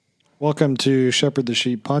Welcome to Shepherd the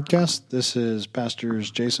Sheep podcast. This is Pastors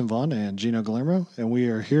Jason Vaughn and Gino Guillermo, and we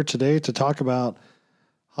are here today to talk about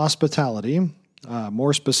hospitality,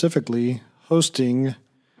 more specifically, hosting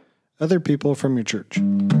other people from your church.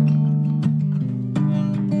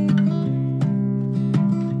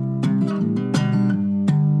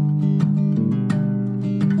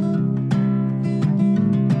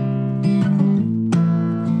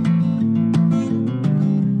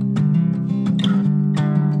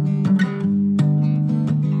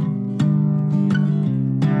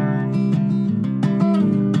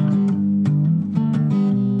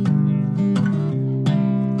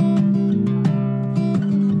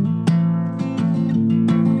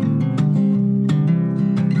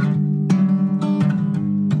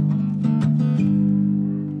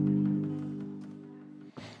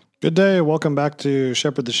 Good day. Welcome back to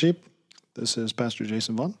Shepherd the Sheep. This is Pastor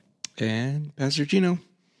Jason Vaughn. And Pastor Gino.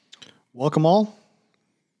 Welcome all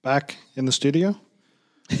back in the studio,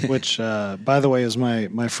 which, by the way, is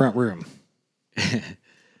my front room.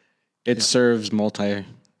 It serves it's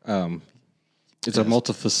a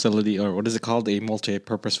multi-facility, or what is it called? A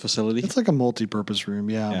multi-purpose facility? It's like a multi-purpose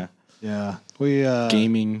room, yeah. We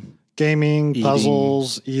gaming, eating.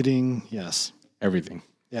 Puzzles, eating, yes. Everything.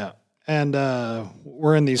 Yeah. And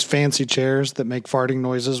we're in these fancy chairs that make farting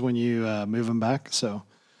noises when you move them back. So,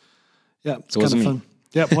 yeah, it's kind of fun.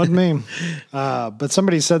 Yep, wasn't me. But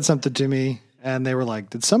somebody said something to me, and they were like,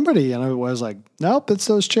 did somebody? And I was like, nope, it's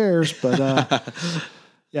those chairs. But,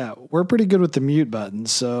 yeah, we're pretty good with the mute button.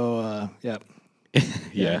 So, yeah.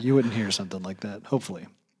 Yeah. You wouldn't hear something like that, hopefully.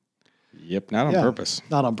 Yep, not on purpose.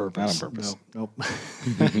 Not on purpose. Not on purpose. Nope.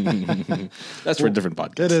 That's for a different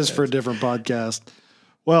podcast. It is for a different podcast.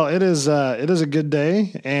 Well, it is a good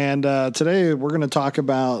day, and today we're going to talk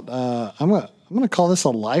about. I'm gonna call this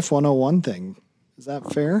a Life 101 thing. Is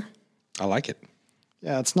that fair? I like it.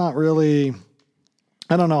 Yeah, it's not really.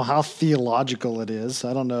 I don't know how theological it is.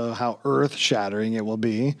 I don't know how earth shattering it will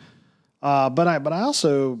be. But I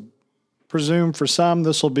also presume for some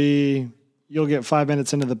this will be. You'll get 5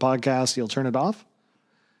 minutes into the podcast, you'll turn it off,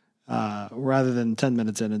 rather than 10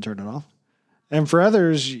 minutes in and turn it off. And for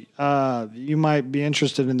others, you might be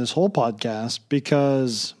interested in this whole podcast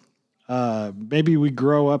because maybe we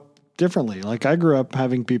grow up differently. Like I grew up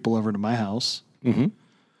having people over to my house. Mm-hmm.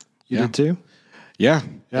 You did too? Yeah.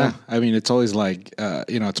 I mean, it's always like,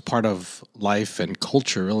 it's part of life and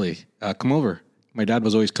culture, really. Come over. My dad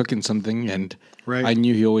was always cooking something, and right. I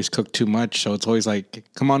knew he always cooked too much. So it's always like,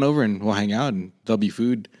 come on over and we'll hang out and there'll be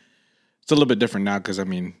food. It's a little bit different now because,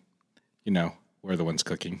 we're the ones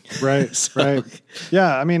cooking. Right, right.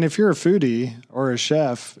 Yeah, I mean, if you're a foodie or a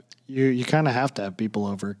chef, you kind of have to have people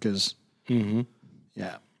over because,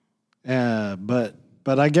 yeah. But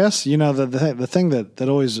I guess, the thing that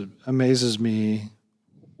always amazes me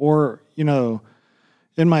or, in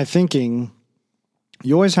my thinking,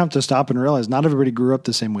 you always have to stop and realize not everybody grew up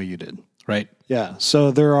the same way you did. Right. Yeah. So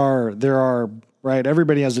there are, right,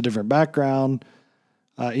 everybody has a different background.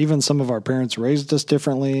 Even some of our parents raised us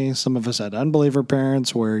differently. Some of us had unbeliever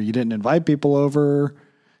parents where you didn't invite people over.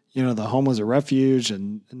 The home was a refuge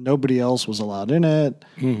and nobody else was allowed in it.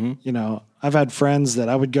 Mm-hmm. I've had friends that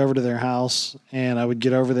I would go over to their house and I would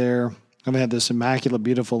get over there and they had this immaculate,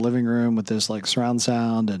 beautiful living room with this like surround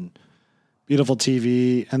sound and beautiful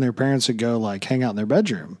TV, and their parents would go like hang out in their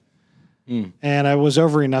bedroom. And I was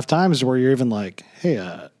over enough times where you're even like,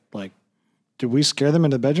 hey, did we scare them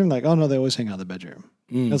in the bedroom? Like, oh no, they always hang out in the bedroom.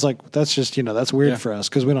 It's like, that's just, that's weird for us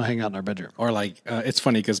because we don't hang out in our bedroom. Or like, it's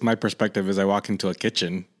funny because my perspective is I walk into a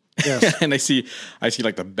kitchen and I see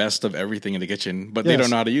like the best of everything in the kitchen, but they don't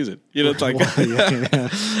know how to use it. It's like,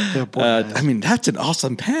 I mean, that's an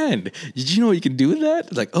awesome pan. Did you know you can do with that?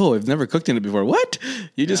 It's like, oh, I've never cooked in it before. What?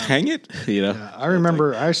 You just hang it? Yeah,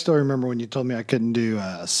 I still remember when you told me I couldn't do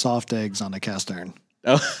soft eggs on a cast iron.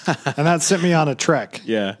 Oh. And that sent me on a trek.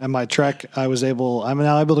 Yeah. And my trek, I'm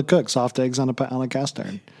now able to cook soft eggs on a cast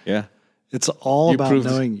iron. Yeah. It's all about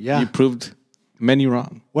knowing. Yeah. You proved many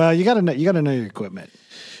wrong. Well, you got to know your equipment.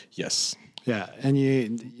 Yes. Yeah. And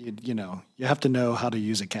you have to know how to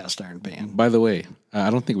use a cast iron pan. By the way, I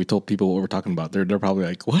don't think we told people what we're talking about. They're probably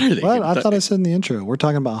like, what are they? Well, I thought I said in the intro, we're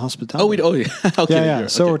talking about hospitality. Yeah. Okay. Yeah.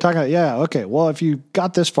 So we're talking, okay. Well, if you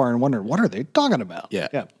got this far and wondered, what are they talking about?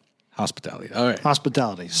 Yeah. Hospitality. All right.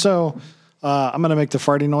 Hospitality. So I'm going to make the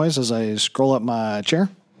farting noise as I scroll up my chair.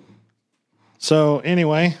 So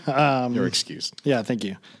anyway. You're excused. Yeah, thank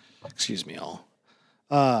you. Excuse me all.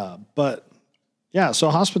 But yeah, so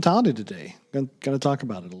hospitality today. Going to talk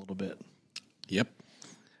about it a little bit. Yep.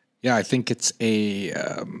 Yeah, I think it's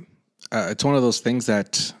it's one of those things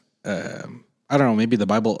that, I don't know, maybe the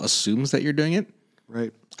Bible assumes that you're doing it.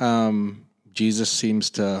 right? Jesus seems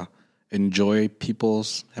to enjoy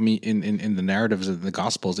people's. I mean, in the narratives of the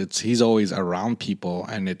Gospels, he's always around people,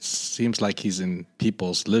 and it seems like he's in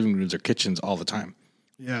people's living rooms or kitchens all the time.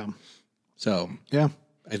 Yeah. So yeah,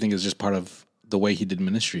 I think it's just part of the way he did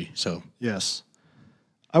ministry. So yes,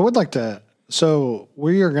 I would like to. So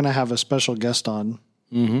we are going to have a special guest on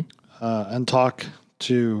and talk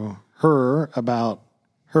to her about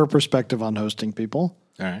her perspective on hosting people.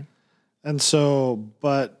 All right. And so,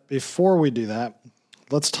 but before we do that,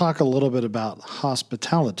 let's talk a little bit about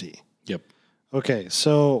hospitality. Yep. Okay,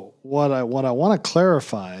 so what I want to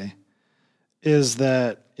clarify is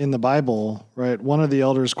that in the Bible, right, one of the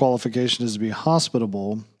elders' qualifications is to be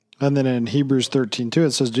hospitable. And then in Hebrews 13:2,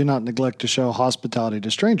 it says, "Do not neglect to show hospitality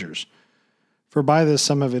to strangers, for by this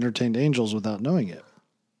some have entertained angels without knowing it."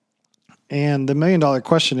 And the $1,000,000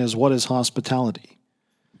 question is, what is hospitality?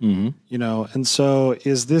 You know, and so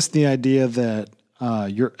is this the idea that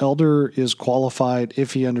your elder is qualified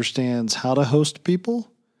if he understands how to host people?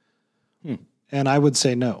 And I would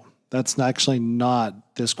say no. That's actually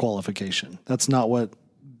not this qualification. That's not what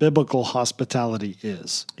biblical hospitality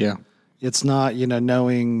is. Yeah. It's not, you know,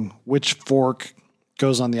 knowing which fork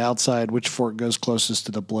goes on the outside, which fork goes closest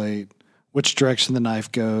to the plate, which direction the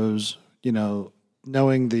knife goes, you know,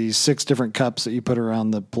 knowing the 6 different cups that you put around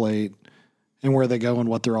the plate and where they go and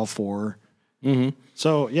what they're all for.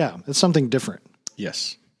 So, yeah, it's something different.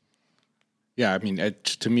 Yes. Yeah, I mean,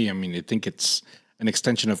 to me, I mean, I think it's an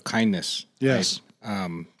extension of kindness. Yes.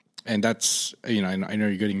 Right? And that's, you know, I know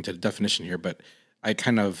you're getting to the definition here, but I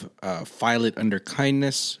kind of file it under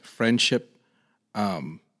kindness, friendship,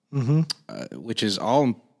 which is all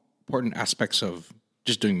important aspects of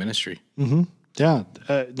just doing ministry. Yeah.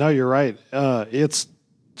 No, you're right.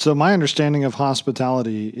 So my understanding of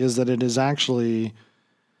hospitality is that it is actually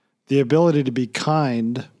the ability to be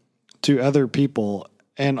kind to other people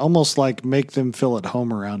and almost like make them feel at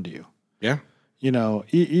home around you. Yeah. You know,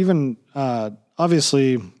 even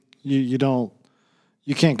obviously you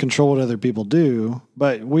can't control what other people do,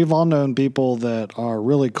 but we've all known people that are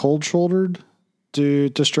really cold-shouldered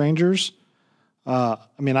to strangers. I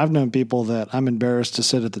mean, I've known people that I'm embarrassed to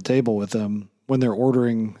sit at the table with them when they're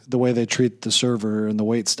ordering, the way they treat the server and the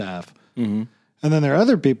wait staff. And then there are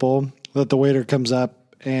other people that the waiter comes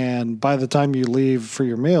up, and by the time you leave for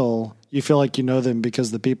your meal, you feel like you know them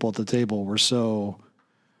because the people at the table were so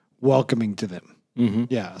welcoming to them.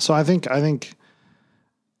 Yeah. So I think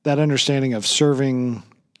that understanding of serving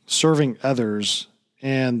others,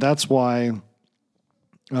 and that's why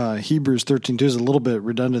Hebrews 13:2 is a little bit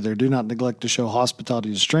redundant there. Do not neglect to show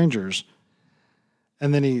hospitality to strangers.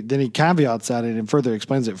 And then he caveats at it and further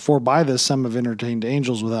explains it. For by this some have entertained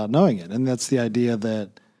angels without knowing it. And that's the idea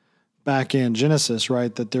that back in Genesis,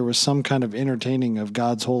 right, that there was some kind of entertaining of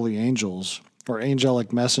God's holy angels or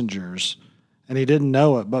angelic messengers, and he didn't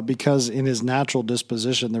know it, but because in his natural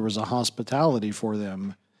disposition there was a hospitality for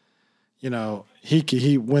them, you know,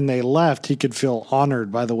 he when they left, he could feel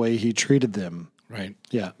honored by the way he treated them. Right.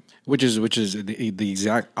 Yeah. Which is the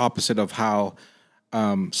exact opposite of how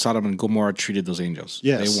Sodom and Gomorrah treated those angels.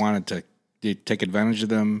 Yes. They wanted to take advantage of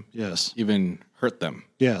them. Yes. Even hurt them.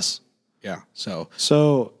 Yes. Yeah.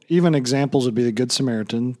 So even examples would be the Good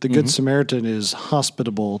Samaritan. The Good Samaritan is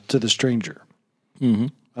hospitable to the stranger.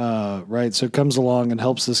 Right. So comes along and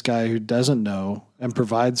helps this guy who doesn't know and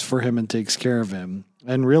provides for him and takes care of him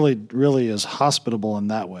and really is hospitable in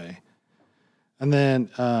that way. And then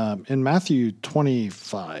in Matthew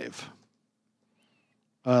 25,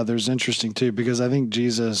 there's interesting too, because I think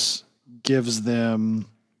Jesus gives them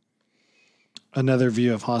another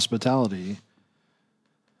view of hospitality.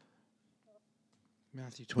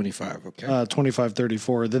 Matthew 25, okay.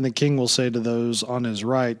 25:34. Then the king will say to those on his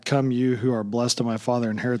right, "Come, you who are blessed of my Father,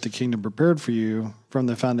 inherit the kingdom prepared for you from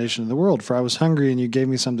the foundation of the world. For I was hungry, and you gave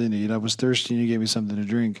me something to eat. I was thirsty, and you gave me something to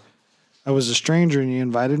drink. I was a stranger, and you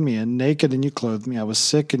invited me in. Naked, and you clothed me. I was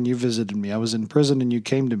sick, and you visited me. I was in prison, and you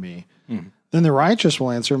came to me." Then the righteous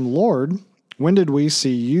will answer him, "Lord, when did we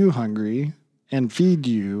see you hungry and feed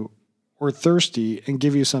you, or thirsty and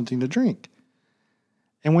give you something to drink?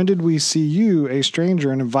 And when did we see you a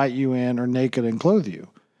stranger and invite you in, or naked and clothe you?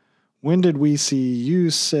 When did we see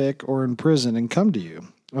you sick or in prison and come to you?"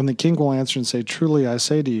 And the king will answer and say, "Truly I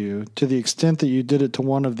say to you, to the extent that you did it to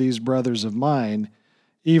one of these brothers of mine,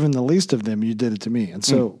 even the least of them, you did it to me." And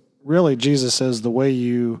so really Jesus says the way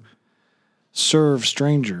you serve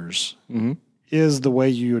strangers is the way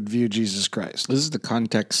you would view Jesus Christ. This is the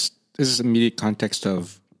context. This is immediate context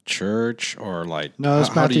of church, or like, no,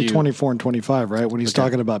 it's Matthew 24 and 25, right? When he's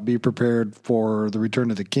talking about be prepared for the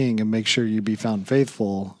return of the king and make sure you be found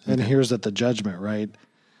faithful and here's at the judgment, right?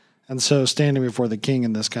 And so standing before the king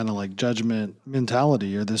in this kind of like judgment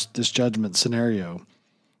mentality or this judgment scenario,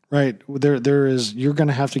 right? There is, you're going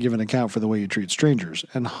to have to give an account for the way you treat strangers.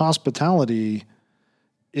 And hospitality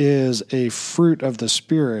is a fruit of the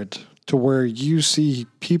Spirit to where you see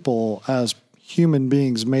people as human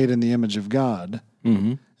beings made in the image of God.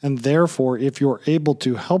 Mm-hmm. And therefore, if you're able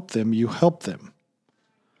to help them, you help them.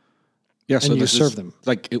 Yeah, so you serve them.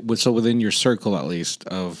 Like so within your circle at least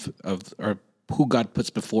of or who God puts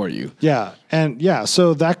before you. Yeah. And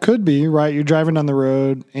so that could be, right? You're driving down the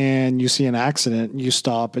road and you see an accident and you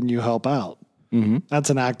stop and you help out. Mm-hmm. That's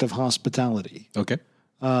an act of hospitality. Okay.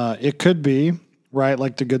 It could be, right,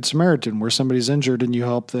 like the Good Samaritan where somebody's injured and you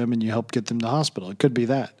help them and you help get them to the hospital. It could be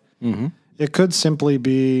that. Mm-hmm. It could simply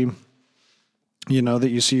be, that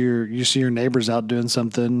you see your neighbors out doing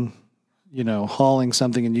something, hauling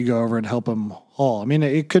something and you go over and help them haul. I mean,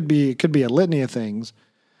 it could be a litany of things.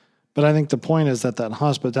 But I think the point is that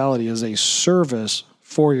hospitality is a service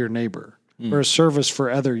for your neighbor or a service for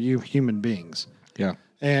other human beings. Yeah.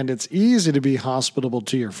 And it's easy to be hospitable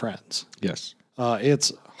to your friends. Yes.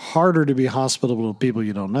 It's harder to be hospitable to people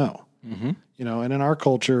you don't know. Mm-hmm. And in our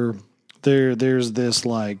culture, there's this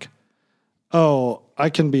like, oh, I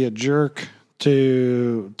can be a jerk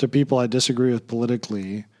to people I disagree with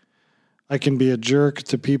politically. I can be a jerk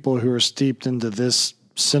to people who are steeped into this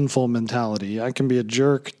sinful mentality. I can be a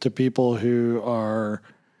jerk to people who are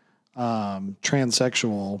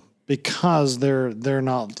transsexual because they're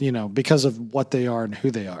not, because of what they are and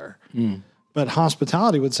who they are. Mm. But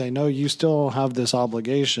hospitality would say, no, you still have this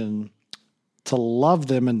obligation to love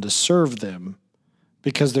them and to serve them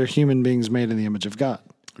because they're human beings made in the image of God.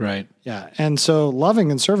 Right. Yeah. And so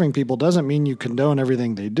loving and serving people doesn't mean you condone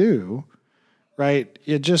everything they do, right?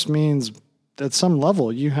 It just means at some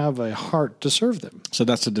level you have a heart to serve them. So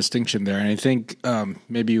that's the distinction there. And I think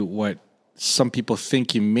maybe what some people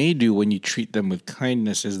think you may do when you treat them with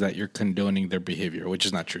kindness is that you're condoning their behavior, which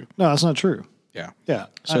is not true. No, that's not true. Yeah. Yeah.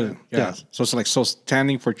 So So it's like,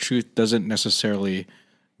 standing for truth doesn't necessarily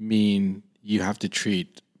mean you have to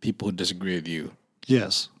treat people who disagree with you.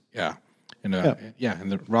 Yes. Yeah.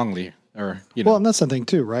 And wrongly or, Well, and that's the thing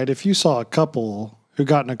too, right? If you saw a couple who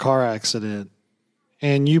got in a car accident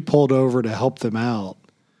and you pulled over to help them out,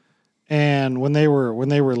 and when they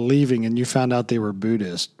were leaving and you found out they were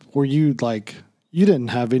Buddhist, were you like, you didn't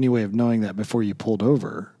have any way of knowing that before you pulled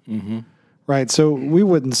over. Mm-hmm. Right. So we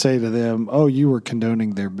wouldn't say to them, oh, you were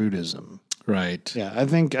condoning their Buddhism. Right. Yeah. I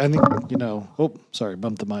think, oh, sorry,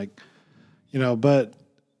 bumped the mic, but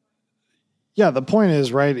yeah, the point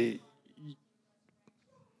is, right,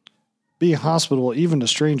 be hospitable even to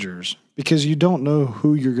strangers because you don't know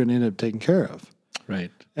who you're going to end up taking care of.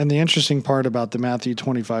 Right. And the interesting part about the Matthew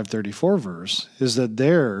 25:34 verse is that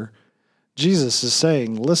there, Jesus is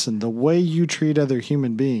saying, listen, the way you treat other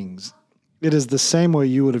human beings, it is the same way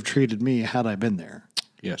you would have treated me had I been there.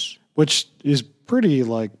 Yes. Which is pretty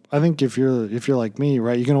like, I think if you're like me,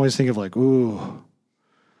 right, you can always think of like, ooh,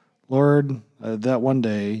 Lord, that one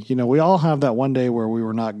day, we all have that one day where we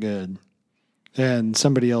were not good and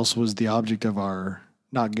somebody else was the object of our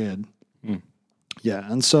not good. Mm. Yeah.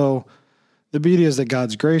 And so the beauty is that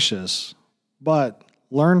God's gracious, but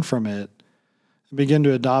learn from it and begin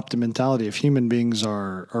to adopt a mentality of human beings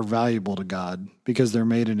are valuable to God because they're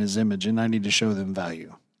made in his image and I need to show them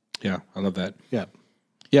value. Yeah, I love that. Yeah.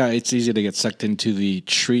 Yeah, it's easy to get sucked into the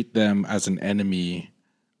treat them as an enemy,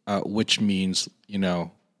 which means,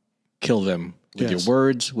 kill them with your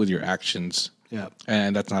words, with your actions. Yeah.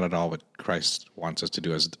 And that's not at all what Christ wants us to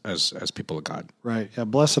do as people of God. Right. Yeah.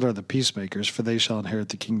 Blessed are the peacemakers, for they shall inherit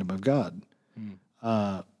the kingdom of God.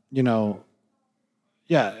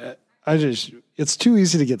 It's too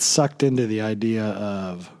easy to get sucked into the idea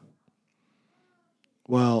of,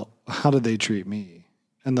 well, how did they treat me?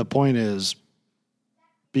 And the point is,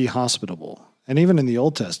 be hospitable. And even in the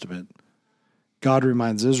Old Testament, God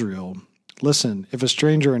reminds Israel, listen, if a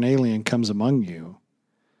stranger or an alien comes among you,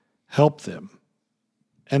 help them.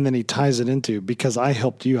 And then he ties it into, because I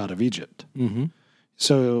helped you out of Egypt. Mm-hmm.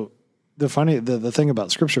 So the thing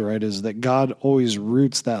about Scripture, right, is that God always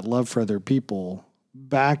roots that love for other people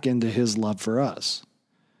back into his love for us,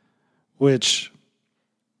 which,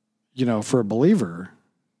 for a believer,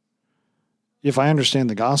 if I understand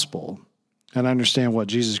the gospel and I understand what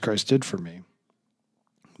Jesus Christ did for me,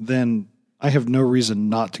 then I have no reason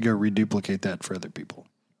not to go reduplicate that for other people.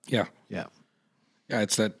 Yeah. Yeah. Yeah,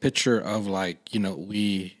 it's that picture of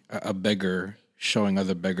a beggar showing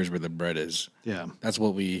other beggars where the bread is. Yeah. That's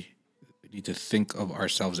what we need to think of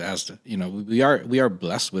ourselves as. We are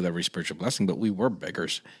blessed with every spiritual blessing, but we were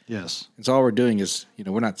beggars. Yes. And so all we're doing is,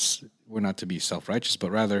 we're not to be self-righteous, but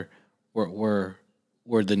rather we're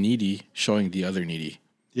we're the needy showing the other needy.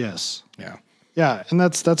 Yes. Yeah. Yeah, and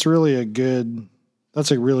that's really a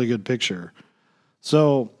really good picture.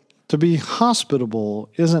 So to be hospitable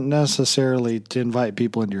isn't necessarily to invite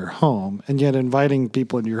people into your home, and yet inviting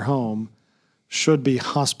people into your home should be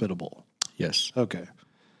hospitable. Yes. Okay.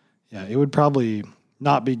 Yeah, it would probably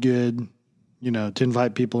not be good, to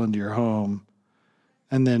invite people into your home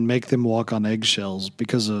and then make them walk on eggshells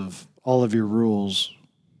because of all of your rules,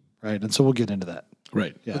 right? And so we'll get into that.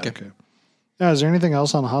 Right. Yeah. Okay. Now, is there anything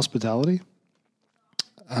else on hospitality?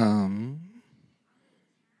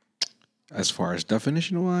 As far as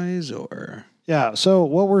definition wise, or yeah. So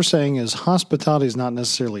what we're saying is hospitality is not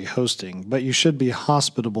necessarily hosting, but you should be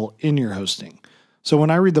hospitable in your hosting. So when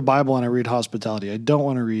I read the Bible and I read hospitality, I don't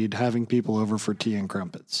want to read having people over for tea and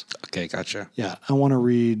crumpets. Okay, gotcha. Yeah, I want to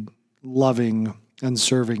read loving and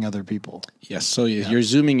serving other people. Yes. So you're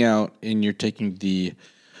zooming out and you're taking the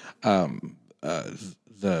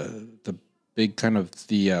big kind of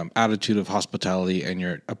the attitude of hospitality and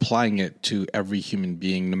you're applying it to every human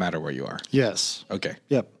being, no matter where you are. Yes. Okay.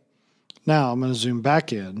 Yep. Now I'm going to zoom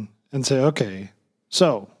back in and say, okay,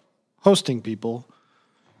 so hosting people,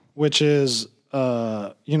 which is,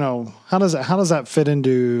 how does that fit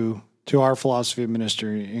into our philosophy of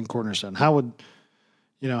ministry in Cornerstone? How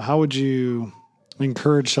would you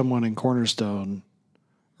encourage someone in Cornerstone,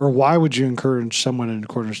 or why would you encourage someone in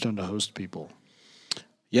Cornerstone to host people?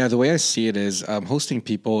 Yeah, the way I see it is hosting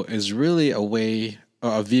people is really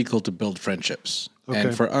a vehicle to build friendships. Okay.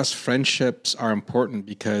 And for us, friendships are important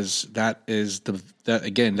because that is the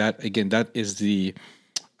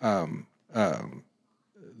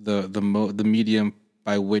medium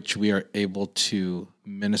by which we are able to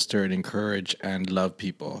minister and encourage and love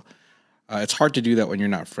people. It's hard to do that when you're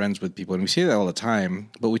not friends with people, and we say that all the time,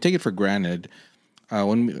 but we take it for granted.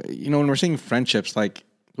 When we're saying friendships, like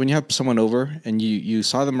when you have someone over and you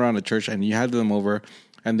saw them around the church and you had them over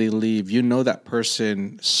and they leave, that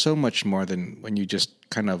person so much more than when you just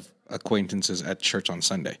kind of acquaintances at church on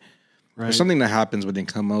Sunday. Right. There's something that happens when they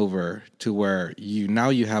come over to where you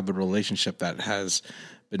have a relationship that has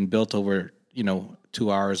been built over, 2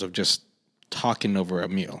 hours of just talking over a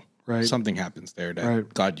meal. Right. Something happens there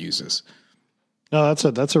that God uses. No,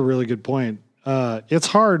 that's a really good point. It's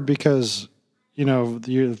hard because,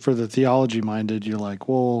 for the theology minded, you're like,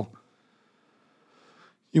 well,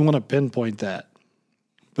 you want to pinpoint that,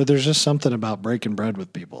 but there's just something about breaking bread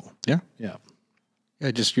with people. Yeah. Yeah.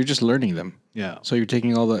 Yeah. You're just learning them. Yeah. So you're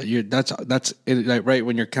taking that's it, like, right.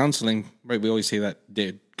 When you're counseling, right. We always say that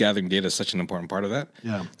gathering data is such an important part of that.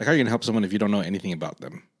 Yeah. Like, how are you going to help someone if you don't know anything about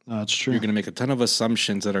them? No, that's true. You're going to make a ton of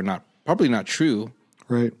assumptions that are probably not true.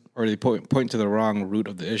 Right. Or they point to the wrong root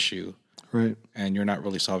of the issue. Right. And you're not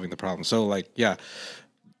really solving the problem. So,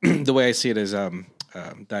 the way I see it is when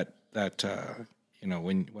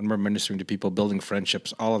we're ministering to people, building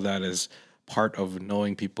friendships, all of that is part of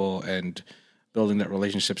knowing people and building that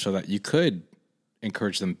relationship so that you could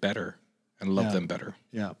encourage them better and love them better.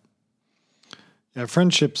 Yeah. Yeah,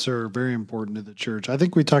 friendships are very important to the church. I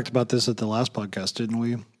think we talked about this at the last podcast, didn't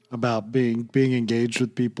we? About being engaged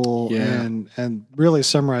with people and really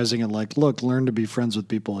summarizing it like, look, learn to be friends with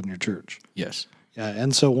people in your church. Yes. Yeah,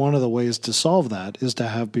 and so one of the ways to solve that is to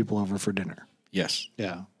have people over for dinner. Yes.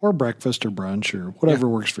 Yeah, or breakfast or brunch or whatever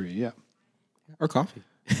works for you, yeah. Or coffee.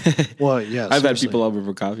 Well, yeah, I've had people over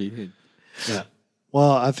for coffee. Yeah.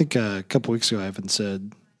 Well, I think a couple weeks ago I even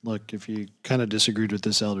said, look, if you kind of disagreed with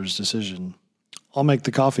this elder's decision, I'll make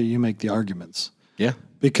the coffee, you make the arguments. Yeah.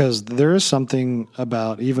 Because there is something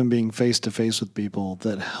about even being face-to-face with people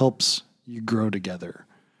that helps you grow together.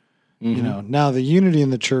 Mm-hmm. Now the unity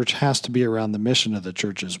in the church has to be around the mission of the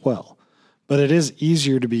church as well. But it is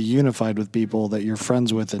easier to be unified with people that you're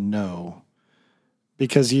friends with and know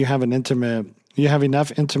because you have enough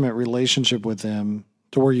intimate relationship with them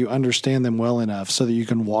to where you understand them well enough so that you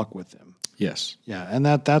can walk with them. Yes. Yeah. And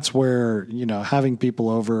that's where, having people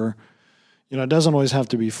over, it doesn't always have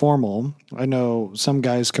to be formal. I know some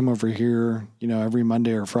guys come over here, every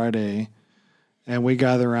Monday or Friday, and we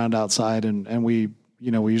gather around outside and we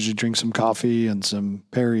usually drink some coffee and some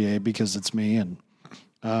Perrier because it's me, and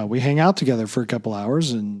we hang out together for a couple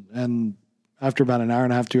hours, and after about an hour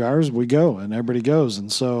and a half, 2 hours, we go and everybody goes.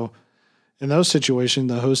 And so in those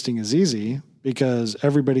situations, the hosting is easy because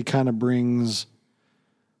everybody kind of brings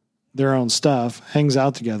their own stuff, hangs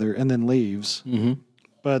out together, and then leaves. Mm-hmm.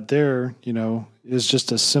 But there, is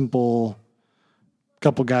just a simple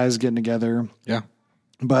couple guys getting together. Yeah.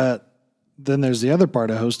 But then there's the other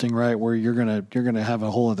part of hosting, right, where you're gonna have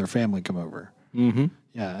a whole other family come over. Mm-hmm.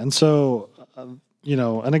 Yeah, and so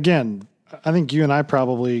and again, I think you and I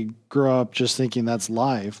probably grew up just thinking that's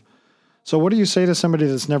life. So what do you say to somebody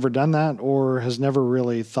that's never done that or has never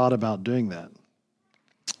really thought about doing that?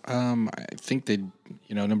 I think that,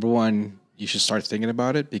 number one, you should start thinking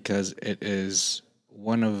about it because it is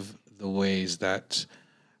one of the ways that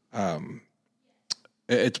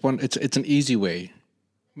it's an easy way,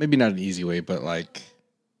 maybe not an easy way, but like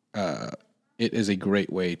it is a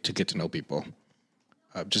great way to get to know people.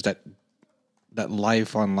 Just that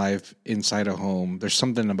life on life inside a home. There's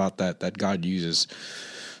something about that God uses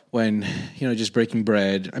when, just breaking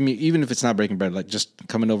bread. I mean, even if it's not breaking bread, like just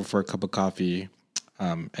coming over for a cup of coffee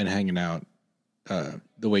and hanging out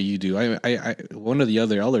the way you do. I one of the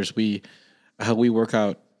other elders, we work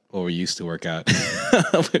out, or we used to work out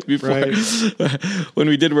before. Right. When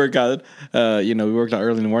we did work out, we worked out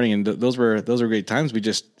early in the morning, and those were great times. We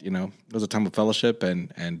just, it was a time of fellowship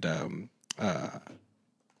and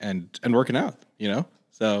working out,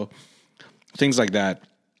 so things like that.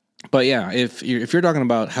 But yeah, if you're talking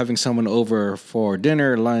about having someone over for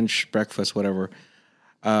dinner, lunch, breakfast, whatever,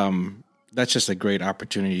 that's just a great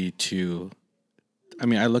opportunity to. I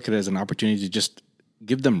mean, I look at it as an opportunity to just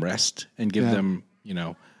give them rest and give them,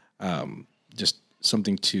 just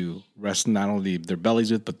something to rest not only their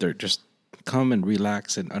bellies with, but they're just come and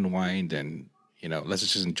relax and unwind and let's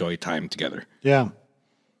just enjoy time together. Yeah,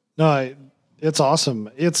 no, it's awesome.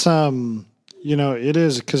 It's it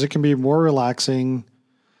is because it can be more relaxing.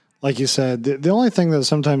 Like you said, the only thing that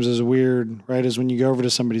sometimes is weird, right, is when you go over to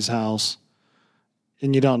somebody's house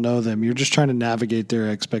and you don't know them. You're just trying to navigate their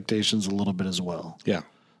expectations a little bit as well. Yeah.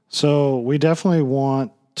 So we definitely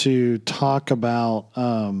want to talk about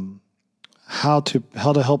how to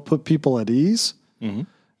help put people at ease. Mm-hmm.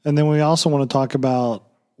 And then we also want to talk about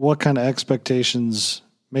what kind of expectations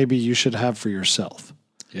maybe you should have for yourself.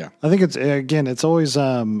 Yeah. I think it's always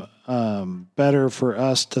better for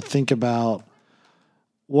us to think about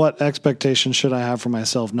what expectations should I have for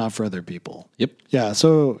myself, not for other people. Yep. Yeah.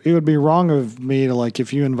 So it would be wrong of me to, like,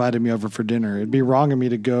 if you invited me over for dinner, it'd be wrong of me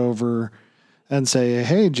to go over and say,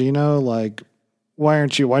 hey, Gino, like, why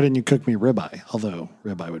didn't you cook me ribeye? Although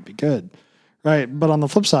ribeye would be good. Right. But on the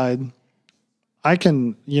flip side, I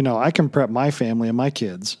can prep my family and my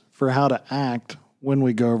kids for how to act when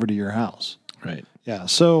we go over to your house. Right. Yeah.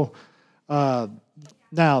 So now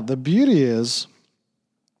the beauty is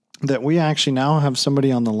that we actually now have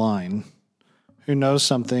somebody on the line who knows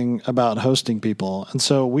something about hosting people. And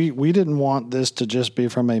so we didn't want this to just be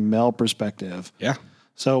from a male perspective. Yeah.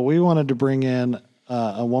 So we wanted to bring in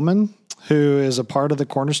a woman who is a part of the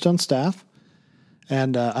Cornerstone staff.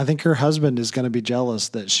 And I think her husband is going to be jealous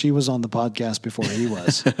that she was on the podcast before he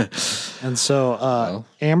was. And so,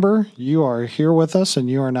 Amber, you are here with us and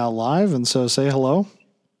you are now live. And so say hello.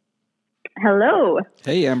 Hello.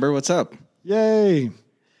 Hey, Amber, what's up? Yay.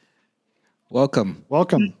 Welcome.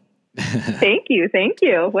 Thank you.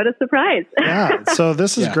 What a surprise. Yeah. So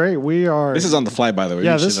this is great. This is on the fly, by the way.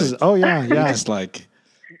 Yeah, this is, yeah. It's like,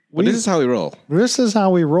 this is how we roll. This is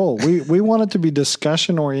how we roll. We want it to be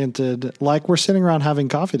discussion oriented, like we're sitting around having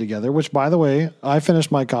coffee together, which, by the way, I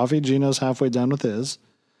finished my coffee. Gino's halfway done with his.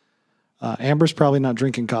 Amber's probably not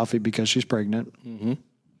drinking coffee because she's pregnant. Mm-hmm.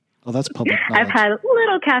 Oh, that's public knowledge. I've had a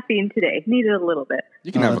little caffeine today. Needed a little bit.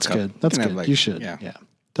 You can have that's a cup. Good. That's good. You should. Yeah.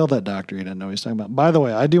 Tell that doctor he doesn't know what he's talking about. By the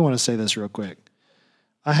way, I do want to say this real quick.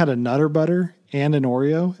 I had a Nutter Butter and an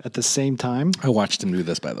Oreo at the same time. I watched him do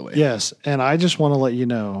this, by the way. Yes, and I just want to let you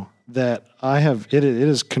know that I have it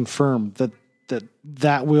is confirmed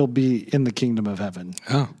that will be in the kingdom of heaven.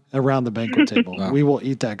 Around the banquet table. Wow. We will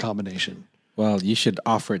eat that combination. Well, you should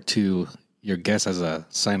offer it to your guests as a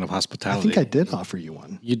sign of hospitality. I think I did offer you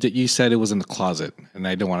one. You did. You said it was in the closet, and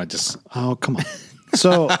I don't want to just. Oh, come on.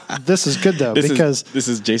 So this is good though, because this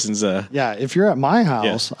is Jason's. If you're at my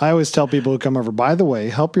house, I always tell people who come over, by the way,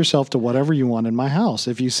 help yourself to whatever you want in my house.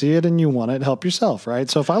 If you see it and you want it, help yourself, right?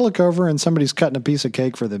 So if I look over and somebody's cutting a piece of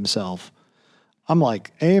cake for themselves, I'm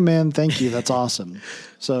like, amen, thank you, that's awesome.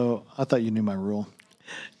 So I thought you knew my rule.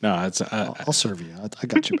 No, it's. I'll serve you. I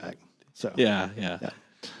got you back. So yeah.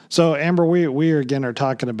 So Amber, we again are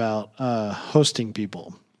talking about hosting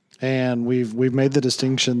people. And we've made the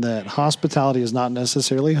distinction that hospitality is not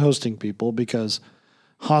necessarily hosting people, because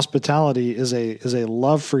hospitality is a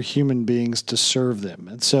love for human beings to serve them.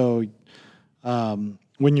 And so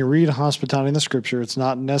when you read hospitality in the scripture, it's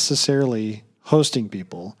not necessarily hosting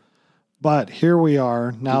people. But here we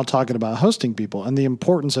are now talking about hosting people and the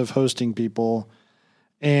importance of hosting people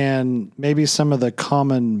and maybe some of the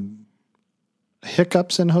common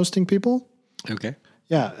hiccups in hosting people. Okay.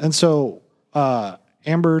 Yeah. And so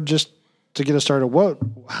Amber, just to get us started,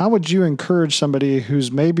 how would you encourage somebody who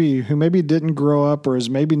maybe didn't grow up or has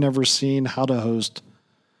maybe never seen how to host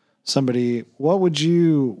somebody, what would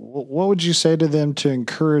you say to them to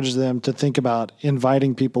encourage them to think about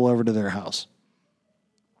inviting people over to their house?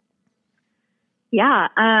 Yeah.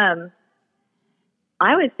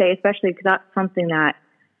 I would say, especially because that's something that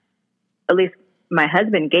at least my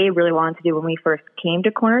husband, Gabe, really wanted to do when we first came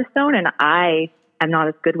to Cornerstone. And I am not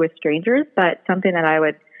as good with strangers, but something that I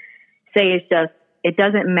would say is just, it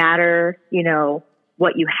doesn't matter,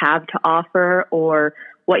 what you have to offer or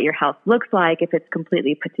what your house looks like, if it's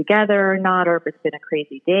completely put together or not, or if it's been a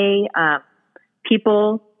crazy day.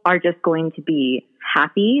 People are just going to be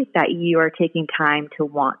happy that you are taking time to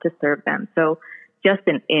want to serve them. So just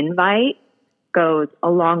an invite goes a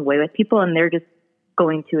long way with people, and they're just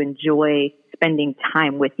going to enjoy spending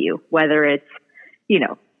time with you, whether it's,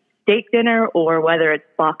 steak dinner or whether it's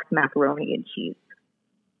boxed macaroni and cheese.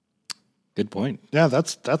 Good point. Yeah,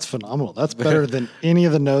 that's phenomenal. That's better than any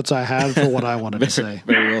of the notes I had for what I wanted to say.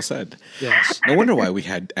 Very well said. Yes. No wonder why we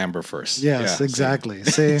had Amber first. Yes, exactly.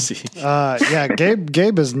 See,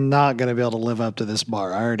 Gabe is not going to be able to live up to this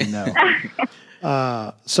bar. I already know.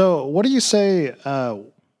 So what do you say?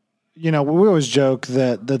 We always joke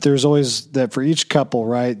that there's always that for each couple,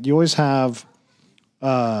 right? You always have.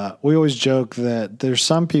 We always joke that there's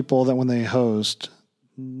some people that when they host.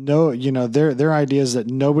 Their idea is that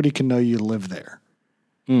nobody can know you live there.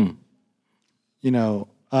 What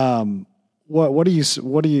do you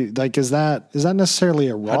like? Is that necessarily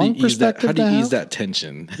a wrong perspective? How do you ease that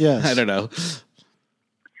tension? Yes. I don't know.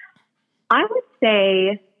 I would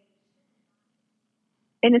say,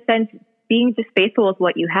 in a sense, being just faithful with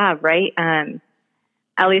what you have, right?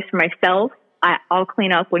 At least for myself, I'll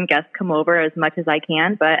clean up when guests come over as much as I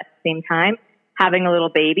can, but at the same time, having a little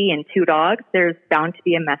baby and 2 dogs, there's bound to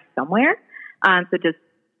be a mess somewhere. So just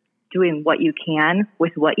doing what you can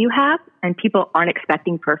with what you have. And people aren't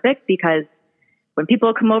expecting perfect, because when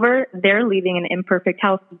people come over, they're leaving an imperfect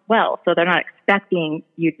house as well. So they're not expecting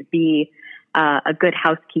you to be a good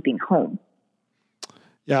housekeeping home.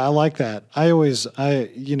 Yeah, I like that.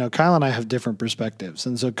 Kyla and I have different perspectives.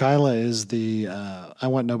 And so Kyla is I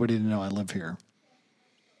want nobody to know I live here.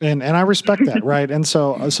 And I respect that, right? And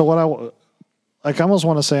so what I almost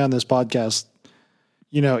want to say on this podcast,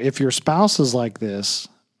 if your spouse is like this,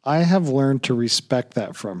 I have learned to respect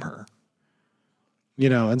that from her.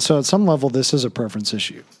 And so at some level, this is a preference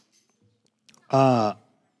issue. I'm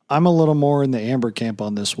a little more in the Amber camp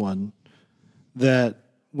on this one, that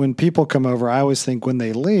when people come over, I always think when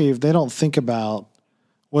they leave, they don't think about,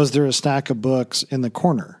 was there a stack of books in the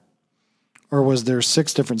corner? Or was there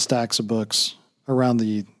 6 different stacks of books around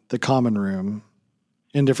the common room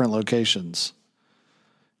in different locations?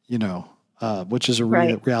 Which is a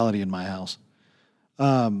reality in my house.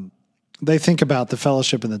 They think about the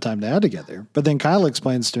fellowship and the time they had together. But then Kyle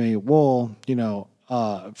explains to me, well,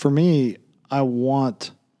 for me, I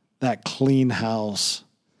want that clean house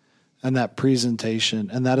and that presentation,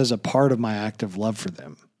 and that is a part of my active love for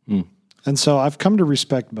them. Mm. And so I've come to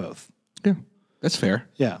respect both. Yeah, that's fair.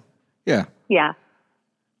 Yeah. Yeah. Yeah,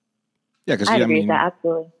 because I agree with that,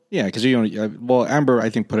 absolutely. Yeah, because Amber, I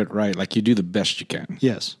think, put it right. Like, you do the best you can.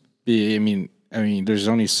 Yes. I mean, there's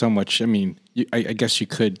only so much. I guess you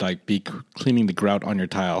could be cleaning the grout on your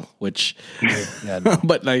tile, which, no.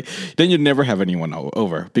 But then you'd never have anyone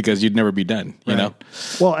over because you'd never be done. You know.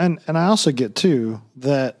 Well, and I also get too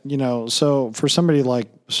that so for somebody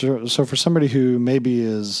for somebody who maybe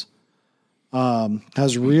is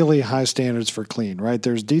has really high standards for clean, right?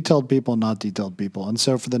 There's detailed people and not detailed people, and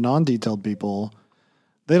so for the non-detailed people,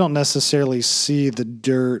 they don't necessarily see the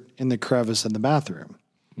dirt in the crevice in the bathroom.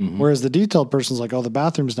 Mm-hmm. Whereas the detailed person's like, oh, the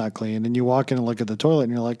bathroom's not clean. And you walk in and look at the toilet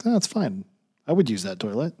and you're like, oh, that's fine. I would use that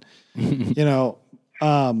toilet,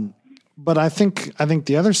 but I think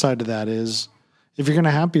the other side of that is if you're going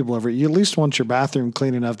to have people over, you at least want your bathroom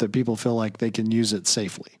clean enough that people feel like they can use it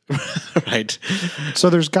safely. Right. So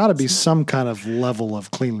there's got to be some kind of level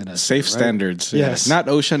of cleanliness. Safe standards. Yes. Not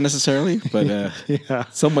OSHA necessarily, but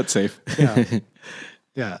somewhat safe. Yeah.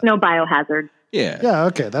 Yeah. No biohazard. Yeah. Yeah.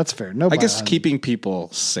 Okay. That's fair. No, I guess keeping people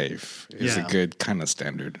safe is a good kind of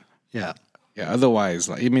standard. Yeah. Yeah. Otherwise,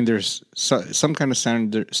 there's some kind of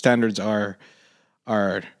standards are,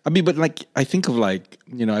 but I think of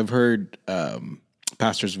I've heard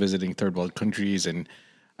pastors visiting third world countries, and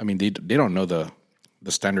they don't know the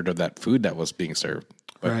standard of that food that was being served,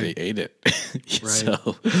 but they ate it.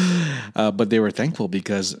 So, but they were thankful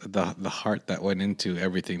because the heart that went into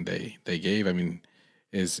everything they gave,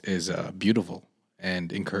 is beautiful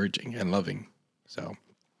and encouraging and loving. So,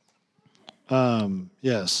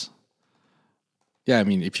 yes. Yeah,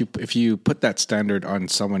 if you put that standard on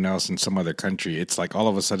someone else in some other country, it's like all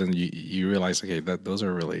of a sudden you realize, okay, that those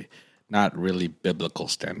are really not really biblical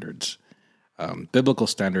standards. Biblical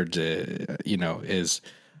standards, is,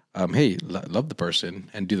 hey, love the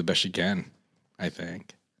person and do the best you can, I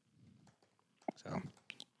think. So.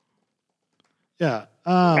 Yeah.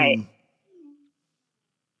 Right.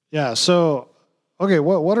 Yeah. So, okay.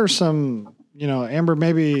 What are some, Amber,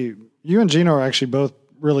 maybe you and Gino are actually both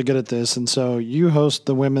really good at this. And so you host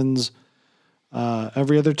the women's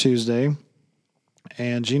every other Tuesday,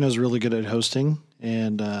 and Gino's really good at hosting,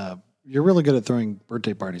 and you're really good at throwing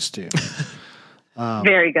birthday parties too.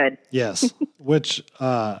 Very good. Yes. Which,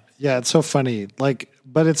 it's so funny.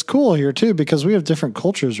 But it's cool here too, because we have different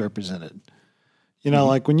cultures represented.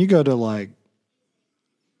 Like when you go to like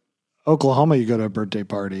Oklahoma, you go to a birthday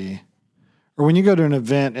party, or when you go to an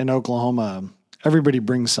event in Oklahoma, everybody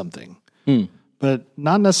brings something, but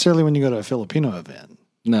not necessarily when you go to a Filipino event.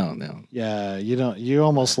 No. Yeah.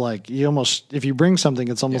 If you bring something,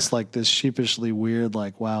 it's almost like this sheepishly weird,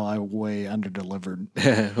 like, wow, I way under-delivered.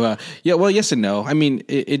 Well, yes and no. I mean,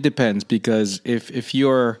 it depends, because if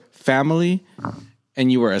you're family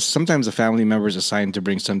and you were sometimes a family member is assigned to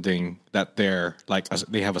bring something that they're like,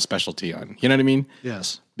 they have a specialty on, you know what I mean?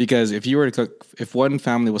 Yes. Because if one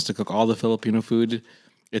family was to cook all the Filipino food,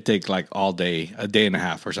 it'd take like all day, a day and a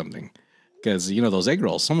half or something. Because, those egg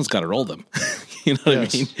rolls, someone's got to roll them. You know what I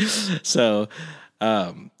mean? So,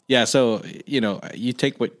 you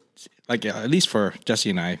take what, like, at least for Jesse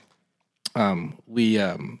and I, we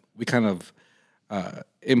kind of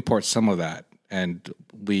import some of that. And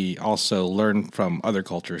we also learn from other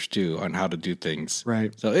cultures, too, on how to do things.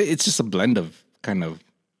 Right. So it's just a blend of kind of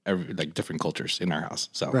different cultures in our house.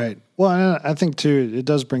 So right. Well, I think, too, it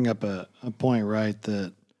does bring up a point, right,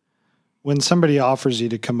 that when somebody offers you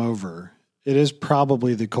to come over, it is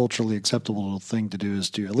probably the culturally acceptable thing to do is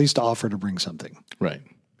to at least offer to bring something. Right.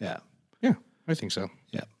 Yeah. Yeah, I think so.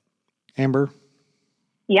 Yeah. Amber?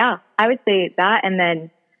 Yeah, I would say that. And then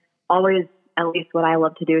always, at least what I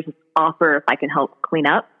love to do is just offer if I can help clean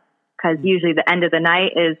up. Because usually the end of the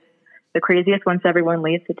night is the craziest once everyone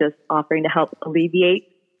leaves, so just offering to help alleviate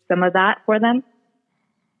some of that for them.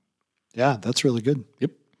 Yeah, that's really good.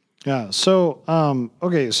 Yep. Yeah. So,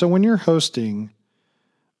 okay. So when you're hosting,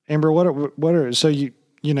 Amber, what are so you've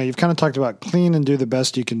kind of talked about clean and do the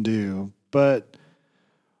best you can do, but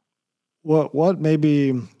what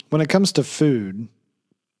maybe when it comes to food,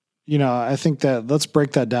 I think that let's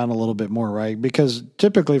break that down a little bit more, right? Because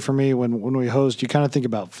typically for me, when we host, you kind of think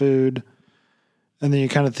about food, and then you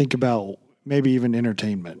kind of think about maybe even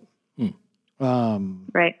entertainment.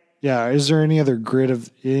 Right. Yeah. Is there any other grid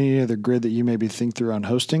that you maybe think through on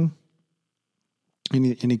hosting?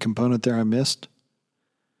 Any component there I missed?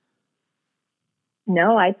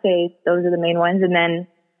 No, I'd say those are the main ones. And then,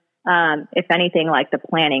 if anything, like the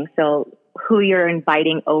planning. So who you're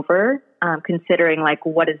inviting over, considering like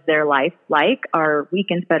what is their life like? Are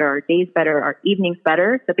weekends better? Are days better? Are evenings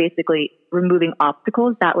better? So basically removing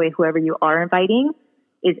obstacles. That way, whoever you are inviting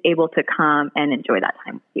is able to come and enjoy that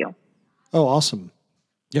time with you. Oh, awesome.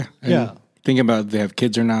 Yeah. Yeah. Thinking about if they have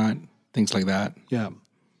kids or not, things like that. Yeah.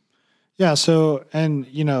 Yeah. So, and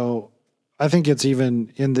I think it's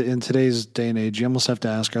even in today's day and age, you almost have to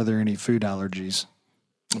ask, are there any food allergies?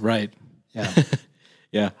 Right. Yeah.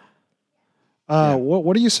 Yeah.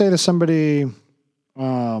 What do you say to somebody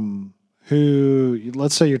who,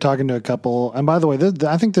 let's say you're talking to a couple, and by the way,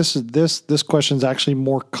 I think this question is actually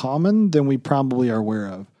more common than we probably are aware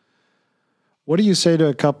of. What do you say to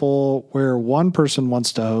a couple where one person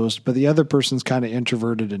wants to host, but the other person's kind of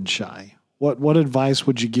introverted and shy? What advice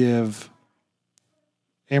would you give?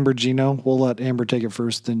 Amber, Gino, we'll let Amber take it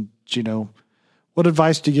first, then Gino. What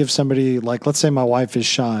advice do you give somebody like, let's say my wife is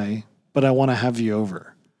shy, but I want to have you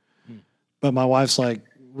over, but my wife's like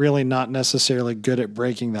really not necessarily good at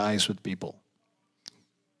breaking the ice with people?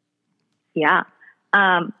 Yeah.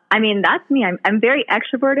 I mean, that's me. I'm very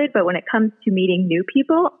extroverted, but when it comes to meeting new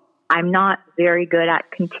people, I'm not very good at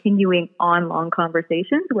continuing on long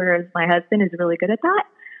conversations, whereas my husband is really good at that.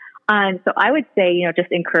 So I would say,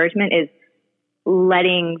 just encouragement is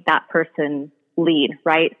letting that person lead,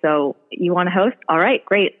 right? So you want to host? All right,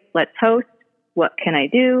 great. Let's host. What can I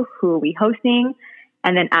do? Who are we hosting?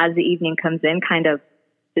 And then as the evening comes in, kind of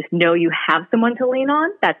just know you have someone to lean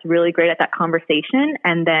on. That's really great at that conversation.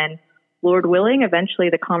 And then, Lord willing, eventually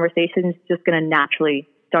the conversation is just going to naturally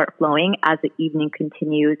start flowing as the evening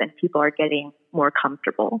continues and people are getting more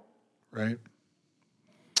comfortable. Right.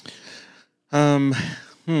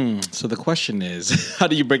 So the question is, how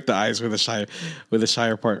do you break the ice with a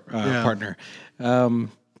shyer partner?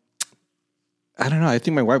 I don't know. I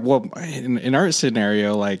think my wife. Well, in our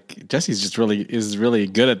scenario, like Jesse's just really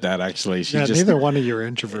good at that. Actually, neither one of you are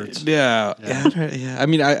introverts. Yeah. I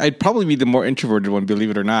mean, I'd probably be the more introverted one, believe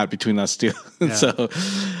it or not, between us two. Yeah. So,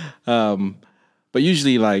 but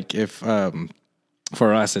usually, like if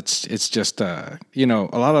for us, it's just a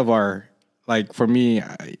lot of our, like for me,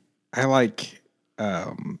 I like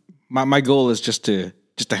my goal is just to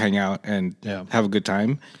hang out and have a good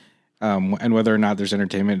time. And whether or not there's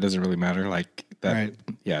entertainment, it doesn't really matter. Like that, right.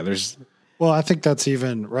 Yeah, there's. Well, I think that's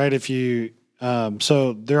even right. If you,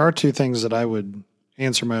 so there are two things that I would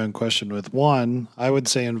answer my own question with. One, I would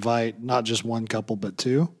say invite not just one couple, but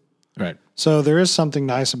two. Right. So there is something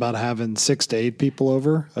nice about having 6 to 8 people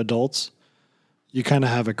over, adults. You kind of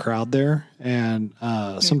have a crowd there, and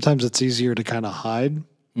sometimes it's easier to kind of hide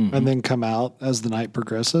and then come out as the night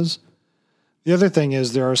progresses. The other thing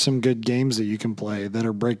is there are some good games that you can play that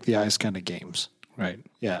are break the ice kind of games. Right.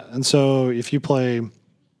 Yeah. And so if you play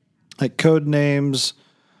like Code Names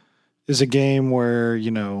is a game where,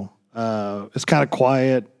 it's kind of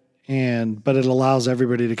quiet but it allows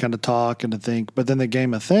everybody to kind of talk and to think. But then the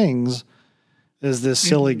Game of Things is this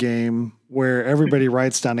silly game where everybody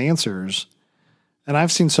writes down answers. And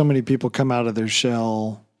I've seen so many people come out of their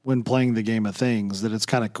shell when playing the Game of Things that it's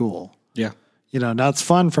kind of cool. Yeah. Now it's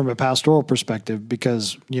fun from a pastoral perspective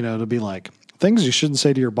because, it'll be like things you shouldn't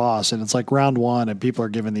say to your boss. And it's like round one and people are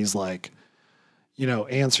giving these like,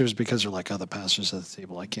 answers because they're like, oh, the pastor's at the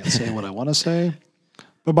table. I can't say what I want to say.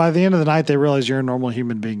 But by the end of the night, they realize you're a normal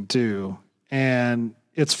human being too. And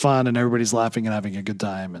it's fun and everybody's laughing and having a good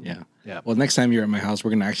time. And yeah. Well, next time you're at my house,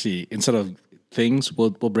 we're going to actually, instead of things,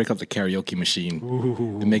 we'll break up the karaoke machine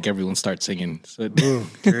and make everyone start singing. So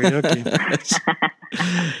karaoke.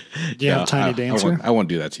 Do you have Tiny Dancer? I won't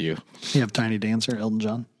do that to you. You have Tiny Dancer, Elton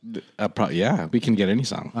John? Yeah, we can get any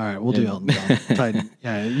song. All right, we'll do Elton John.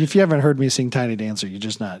 If you haven't heard me sing Tiny Dancer, you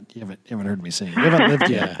haven't heard me sing. You haven't lived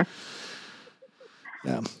yet.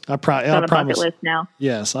 Yeah, I promise. Bucket list now.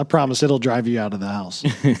 Yes, I promise it'll drive you out of the house.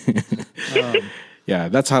 Yeah,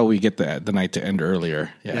 that's how we get the night to end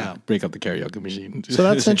earlier. Yeah, break up the karaoke machine. So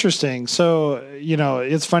that's interesting. So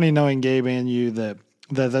it's funny knowing Gabe and you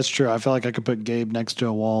that's true. I feel like I could put Gabe next to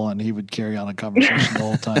a wall and he would carry on a conversation the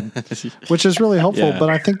whole time, which is really helpful. Yeah. But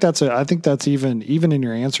I think that's even in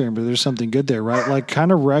your answering, but there's something good there, right? Like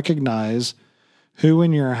kind of recognize who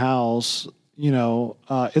in your house.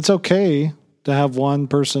 It's okay to have one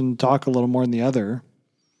person talk a little more than the other.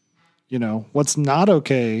 What's not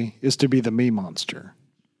okay is to be the me monster.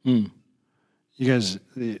 You guys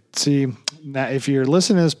see, now if you're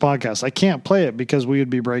listening to this podcast, I can't play it because we would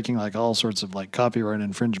be breaking like all sorts of like copyright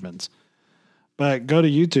infringements. But go to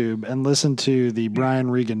YouTube and listen to the Brian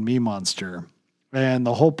Regan me monster. And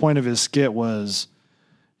the whole point of his skit was,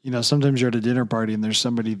 sometimes you're at a dinner party and there's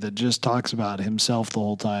somebody that just talks about himself the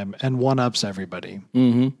whole time and one-ups everybody.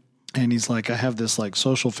 Mm-hmm. And he's like, I have this like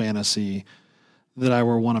social fantasy that I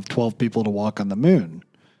were one of 12 people to walk on the moon.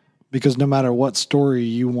 Because no matter what story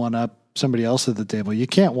you one up somebody else at the table, you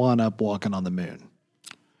can't one up walking on the moon.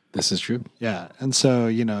 This is true. Yeah. And so,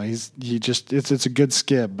 it's a good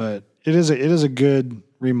skit, but it is a good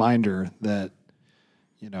reminder that,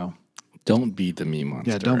 don't be the me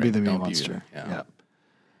monster. Yeah, don't be the me monster. Yeah.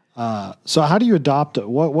 So how do you adopt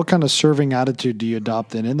what kind of serving attitude do you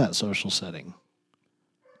adopt in that social setting?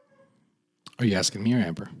 Are you asking me or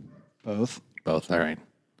Amber? Both. Both. All right.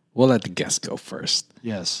 We'll let the guest go first.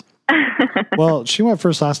 Yes. Well, she went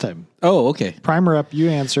first last time. Oh, okay. Prime her up, you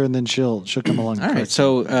answer, and then she'll come along. All right.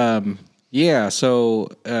 So,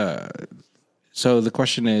 so the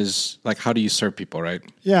question is like, how do you serve people, right?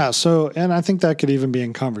 Yeah. So, and I think that could even be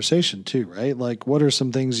in conversation too, right? Like, what are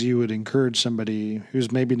some things you would encourage somebody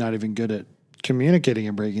who's maybe not even good at communicating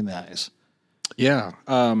and breaking the ice? Yeah.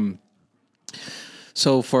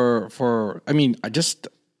 So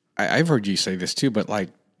I've heard you say this too, but like,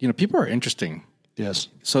 people are interesting. Yes.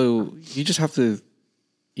 So you just have to,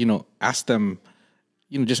 ask them,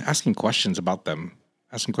 just asking questions about them,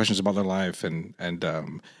 asking questions about their life and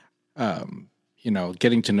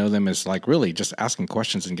getting to know them is like really just asking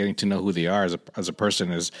questions and getting to know who they are as a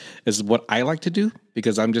person is what I like to do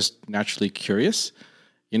because I'm just naturally curious,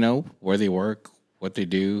 where they work, what they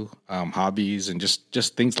do, hobbies and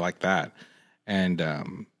just things like that. And,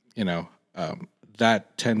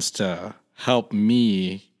 that tends to help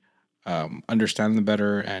me understand them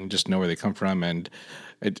better and just know where they come from. And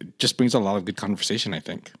it just brings a lot of good conversation, I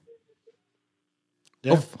think.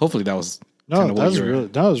 Yeah. Hopefully that was well,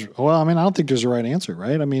 I mean, I don't think there's a right answer,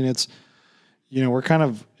 right? I mean, it's, we're kind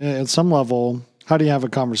of at some level, how do you have a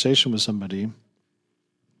conversation with somebody?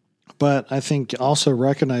 But I think also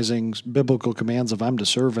recognizing biblical commands of I'm to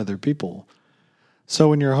serve other people. So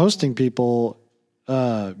when you're hosting people,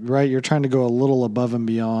 right, you're trying to go a little above and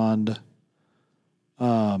beyond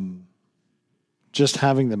just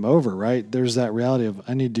having them over, right? There's that reality of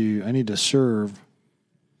I need to serve.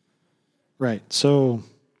 Right. So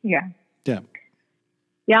Yeah. Yeah.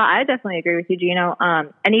 Yeah, I definitely agree with you, Gino.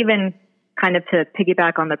 And even kind of to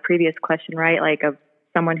piggyback on the previous question, right? Like of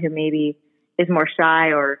someone who maybe is more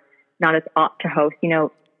shy or not as apt to host,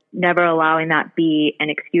 never allowing that be an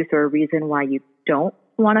excuse or a reason why you don't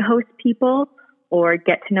want to host people or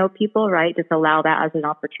get to know people, right? Just allow that as an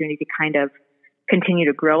opportunity to kind of continue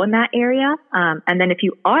to grow in that area. And then if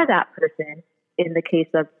you are that person, in the case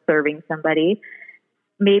of serving somebody,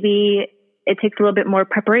 maybe it takes a little bit more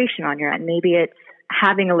preparation on your end. Maybe it's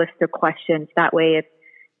having a list of questions. That way, if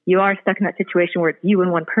you are stuck in that situation where it's you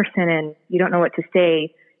and one person and you don't know what to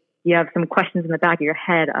say, you have some questions in the back of your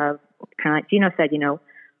head of kind of like Gino said,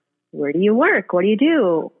 where do you work? What do you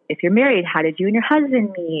do? If you're married, how did you and your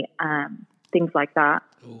husband meet? Things like that.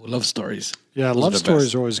 Ooh, love stories. Yeah, love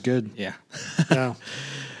stories are always good. Yeah. Yeah.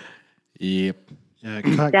 Yep. Yeah,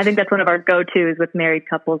 I think that's one of our go-tos with married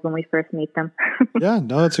couples when we first meet them. Yeah,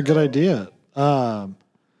 no, it's a good idea.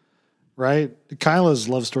 Right? Kyla's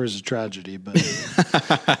love story is a tragedy, but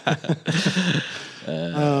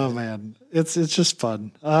oh man, it's just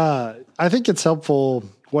fun. I think it's helpful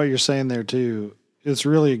what you're saying there too. It's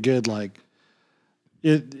really good. Like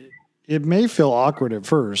it may feel awkward at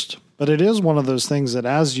first, but it is one of those things that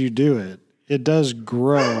as you do it, it does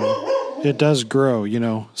grow. It does grow,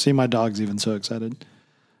 See, my dog's even so excited.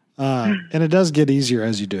 And it does get easier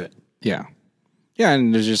as you do it. Yeah. Yeah,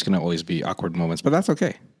 and there's just going to always be awkward moments, but that's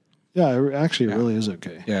okay. Yeah, it really is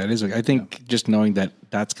okay. Yeah, it is okay. I think just knowing that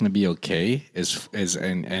that's going to be okay is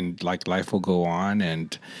and like life will go on,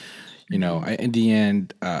 and in the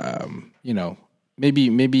end, maybe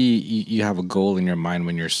you have a goal in your mind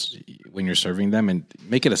when you're serving them, and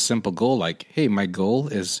make it a simple goal. Like, hey, my goal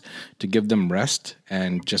is to give them rest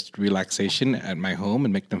and just relaxation at my home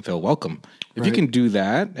and make them feel welcome. If you can do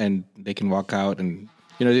that, and they can walk out and.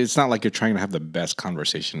 It's not like you're trying to have the best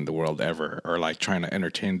conversation in the world ever, or like trying to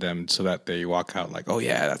entertain them so that they walk out like, oh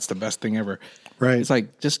yeah, that's the best thing ever. Right. It's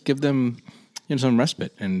like, just give them, some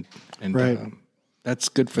respite and right. That's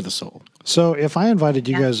good for the soul. So if I invited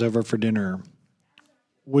you guys over for dinner,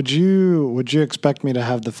 would you expect me to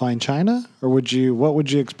have the fine china, or what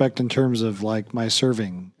would you expect in terms of like my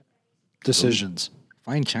serving decisions?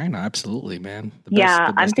 Fine china, absolutely, man. The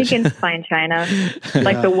best I'm thinking fine china,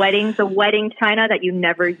 like the wedding china that you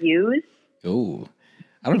never use. Oh,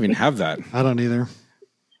 I don't even have that. I don't either.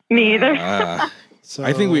 Me either. So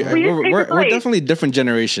I think we're definitely a different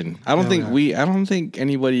generation. I don't think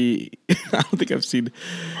anybody. I don't think I've seen.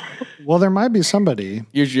 Well, there might be somebody.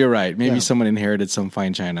 You're right. Maybe someone inherited some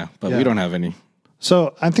fine china, but we don't have any.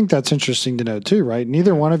 So I think that's interesting to know too, right?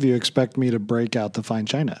 Neither one of you expect me to break out the fine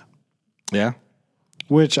china. Yeah.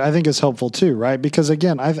 Which I think is helpful too, right? Because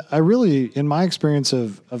again, I really, in my experience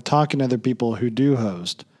of talking to other people who do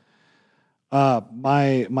host,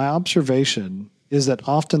 my observation is that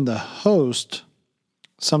often the host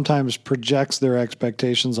sometimes projects their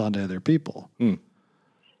expectations onto other people. Mm.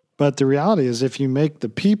 But the reality is, if you make the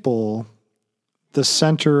people the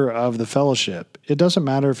center of the fellowship, it doesn't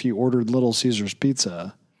matter if you ordered Little Caesars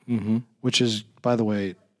pizza, which is, by the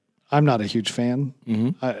way, I'm not a huge fan.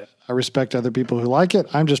 Mm-hmm. I respect other people who like it.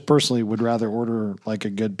 I'm just personally would rather order like a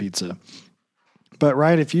good pizza. But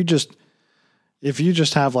right, if you just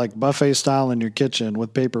have like buffet style in your kitchen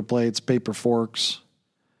with paper plates, paper forks,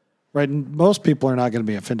 right? Most people are not going to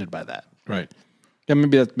be offended by that. Right. Yeah,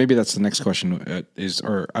 maybe that's the next question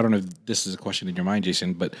or I don't know if this is a question in your mind,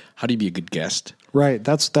 Jason, but how do you be a good guest? Right.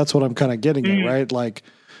 That's what I'm kind of getting at, right? Like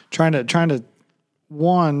trying to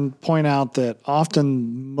one, point out that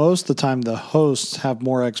often, most of the time, the hosts have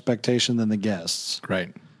more expectation than the guests.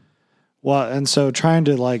 Right. Well, and so trying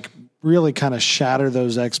to like really kind of shatter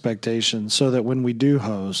those expectations so that when we do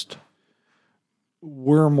host,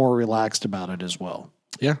 we're more relaxed about it as well.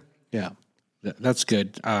 Yeah. Yeah. That's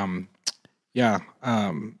good.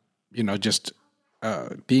 Just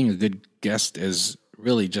being a good guest is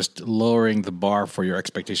really just lowering the bar for your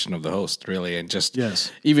expectation of the host, really, and just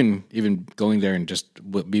even going there and just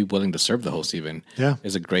be willing to serve the host even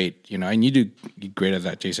is a great, and you do great at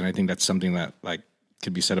that, Jason. I think that's something that like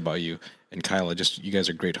could be said about you and Kyla. Just you guys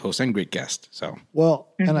are great hosts and great guests. So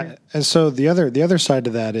and so the other side to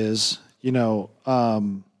that is,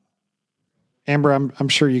 Amber, I'm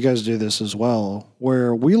sure you guys do this as well,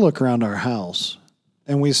 where we look around our house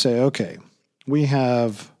and we say, okay, we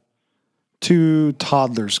have 2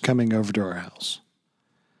 toddlers coming over to our house.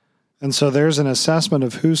 And so there's an assessment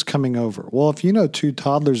of who's coming over. Well, if 2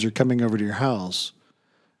 toddlers are coming over to your house,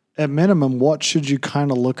 at minimum, what should you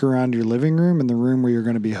kind of look around your living room and the room where you're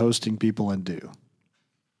going to be hosting people and do?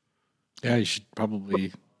 Yeah, you should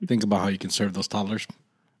probably think about how you can serve those toddlers.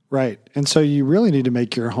 Right. And so you really need to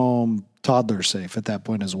make your home toddler safe at that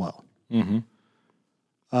point as well. Mm-hmm.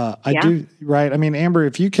 I do, right? I mean, Amber,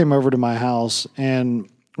 if you came over to my house and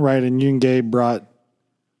you and Gabe brought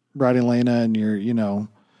Elena and your,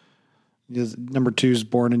 number two's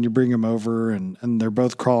born and you bring them over and they're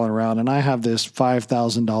both crawling around and I have this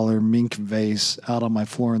 $5,000 mink vase out on my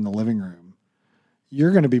floor in the living room,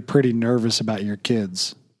 you're going to be pretty nervous about your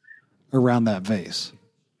kids around that vase.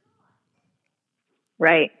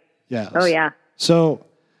 Right. Yeah. Oh, yeah. So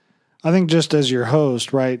I think just as your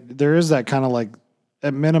host, right, there is that kind of like,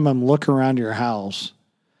 at minimum, look around your house.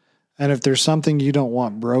 And if there's something you don't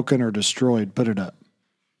want broken or destroyed, put it up.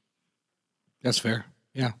 That's fair.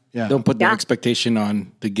 Yeah. Yeah. Don't put the expectation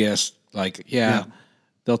on the guest. Like,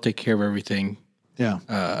 they'll take care of everything. Yeah.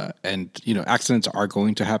 And, accidents are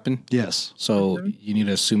going to happen. Yes. So you need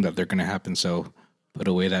to assume that they're going to happen. So put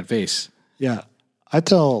away that vase. Yeah.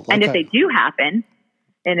 And if they do happen,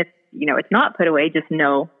 and if, it's not put away, just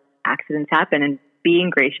know accidents happen and being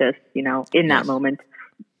gracious, in that moment.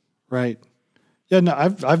 Right. Yeah, no,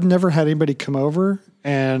 I've never had anybody come over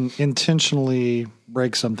and intentionally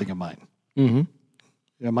break something of mine. Mm-hmm.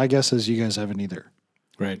 Yeah, my guess is you guys haven't either.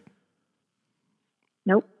 Right.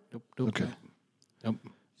 Nope. Okay. Nope.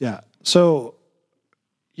 Yeah. So,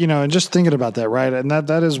 and just thinking about that, right? And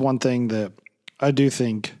that is one thing that I do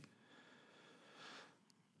think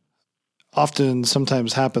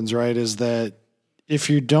sometimes happens, right? Is that if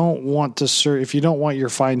you don't want your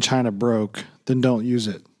fine china broke, then don't use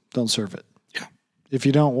it. Don't serve it. Yeah. If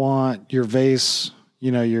you don't want your vase,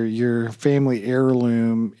 your family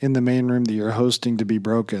heirloom in the main room that you're hosting to be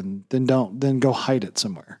broken, then go hide it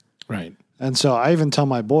somewhere. Right. And so I even tell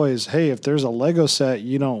my boys, hey, if there's a Lego set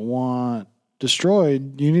you don't want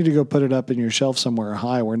destroyed, you need to go put it up in your shelf somewhere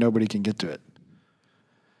high where nobody can get to it.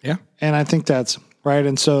 Yeah. And I think that's right.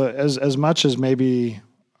 And so as much as maybe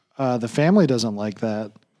the family doesn't like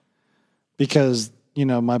that because,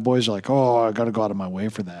 my boys are like, oh, I got to go out of my way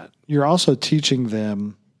for that. You're also teaching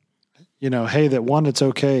them, hey, that one, it's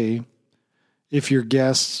okay if your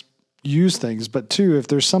guests use things, but two, if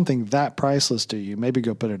there's something that priceless to you, maybe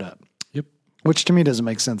go put it up. Yep. Which to me doesn't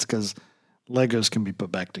make sense because Legos can be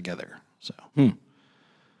put back together. So,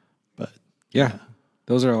 but yeah.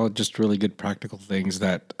 Those are all just really good practical things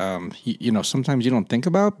that, sometimes you don't think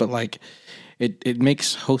about, but like it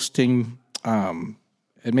makes hosting, and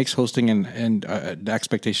the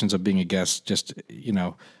expectations of being a guest just,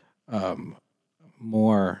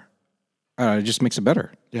 more, it just makes it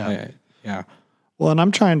better. Yeah. Yeah. Well, and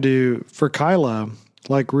I'm trying to, for Kyla,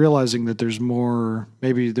 like realizing that there's more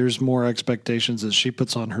expectations that she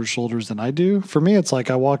puts on her shoulders than I do. For me, it's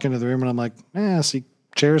like I walk into the room and I'm like, I see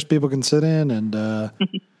chairs people can sit in and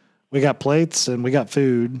we got plates and we got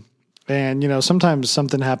food. And, sometimes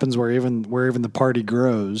something happens where even the party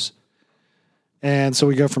grows. And so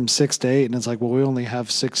we go from 6 to 8 and it's like, well, we only have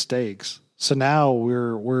 6 steaks. So now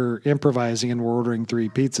we're improvising and we're ordering 3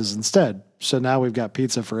 pizzas instead. So now we've got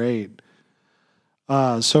pizza for 8.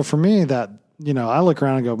 So for me that, I look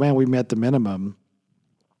around and go, man, we met the minimum.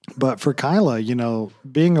 But for Kyla,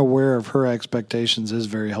 being aware of her expectations is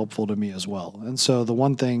very helpful to me as well. And so the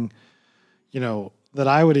one thing, that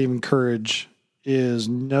I would encourage is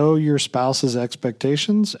know your spouse's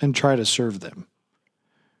expectations and try to serve them.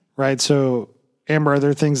 Right? So, Amber, are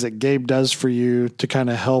there things that Gabe does for you to kind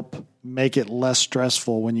of help make it less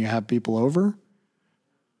stressful when you have people over?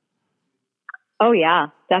 Oh, yeah,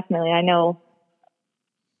 definitely. I know,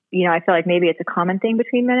 I feel like maybe it's a common thing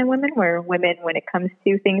between men and women where women, when it comes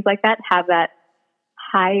to things like that, have that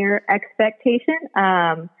higher expectation.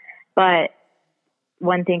 But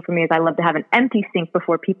one thing for me is I love to have an empty sink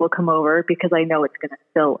before people come over because I know it's going to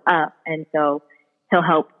fill up. And so he'll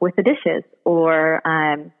help with the dishes. Or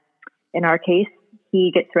in our case,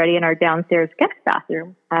 he gets ready in our downstairs guest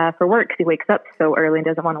bathroom for work because he wakes up so early and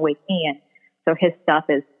doesn't want to wake me in. So his stuff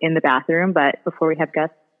is in the bathroom, but before we have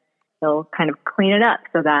guests, he'll kind of clean it up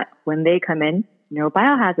so that when they come in, no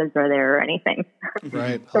biohazards are there or anything.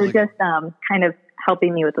 Right. So just kind of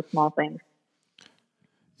helping me with the small things.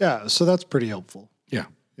 Yeah, so that's pretty helpful. Yeah.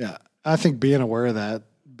 Yeah. I think being aware of that,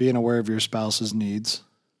 being aware of your spouse's needs.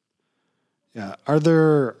 Yeah. Are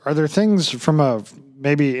there things from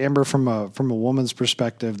maybe Amber from a woman's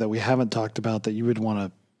perspective that we haven't talked about that you would want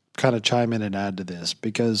to kind of chime in and add to this?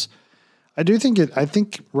 Because I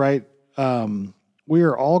think right, we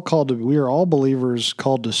are all believers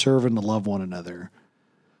called to serve and to love one another.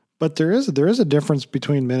 But there is a difference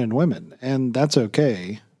between men and women, and that's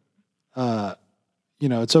okay.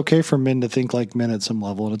 it's okay for men to think like men at some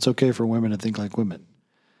level, and it's okay for women to think like women.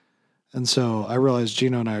 And so I realize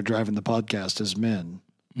Gino and I are driving the podcast as men.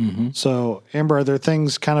 Mm-hmm. So, Amber, are there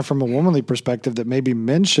things kind of from a womanly perspective that maybe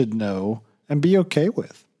men should know and be okay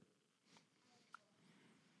with?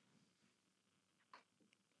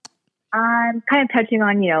 I'm kind of touching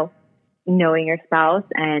on, knowing your spouse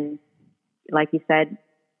and, like you said,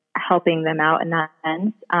 helping them out in that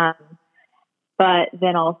sense. But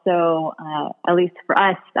then also, at least for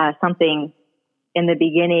us, something in the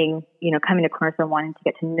beginning, coming to Cornerstone, wanting to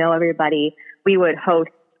get to know everybody, we would host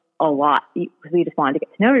a lot because we just wanted to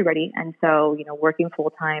get to know everybody. And so, working full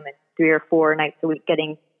time and 3 or 4 nights a week,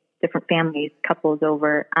 getting different families, couples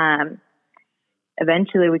over.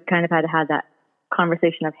 Eventually, we kind of had to have that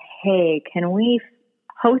conversation of, hey, can we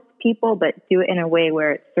host people, but do it in a way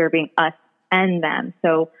where it's serving us and them?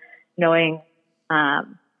 So knowing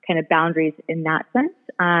kind of boundaries in that sense.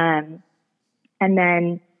 And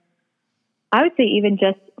then I would say even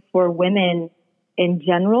just for women in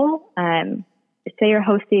general, say you're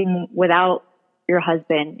hosting without your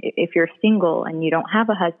husband, if you're single and you don't have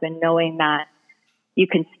a husband, knowing that you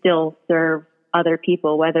can still serve other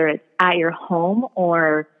people, whether it's at your home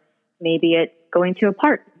or maybe it's going to a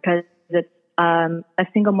park because it's a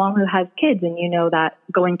single mom who has kids and that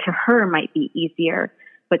going to her might be easier,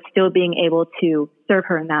 but still being able to serve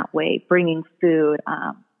her in that way, bringing food,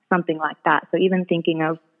 something like that. So even thinking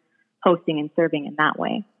of hosting and serving in that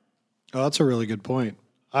way. Oh, that's a really good point.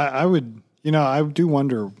 I would, I do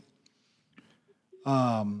wonder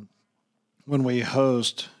when we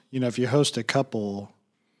host, if you host a couple,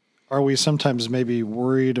 are we sometimes maybe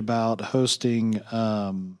worried about hosting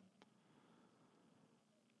a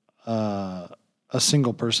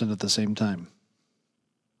single person at the same time?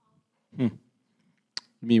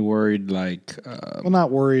 Me worried, like... well,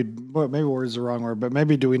 not worried. Well, maybe worried is the wrong word, but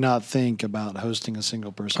maybe do we not think about hosting a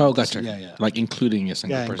single person? Oh, gotcha. Yeah. Like including a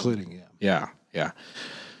single person. Including, Yeah.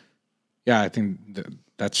 I think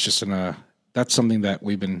that's just that's something that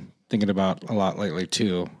we've been thinking about a lot lately,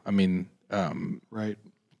 too. I mean... right.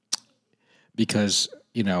 Because,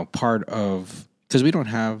 part of... Because we don't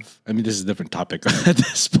have... I mean, this is a different topic at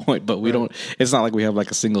this point, but we don't... It's not like we have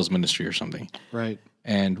like a singles ministry or something. Right.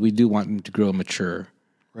 And we do want them to grow and mature.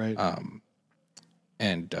 Right.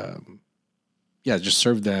 Just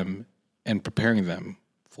serve them and preparing them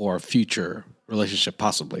for a future relationship,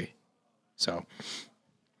 possibly. So,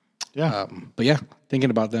 thinking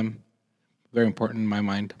about them, very important in my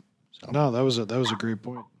mind. So. No, that was a great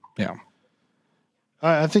point. Yeah.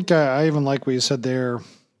 I think I even like what you said there.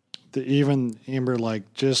 Even Amber,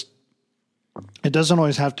 like, just it doesn't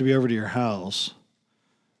always have to be over to your house.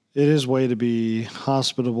 It is way to be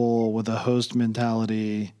hospitable with a host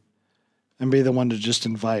mentality and be the one to just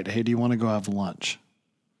invite, hey, do you want to go have lunch?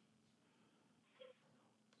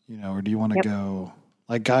 Or do you want to go,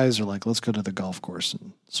 like guys are like, let's go to the golf course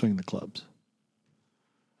and swing the clubs.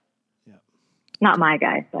 Yeah. Not my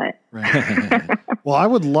guy, but. Right. Well, I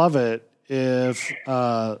would love it if,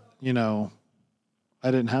 I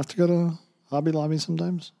didn't have to go to Hobby Lobby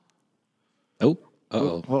sometimes. Oh.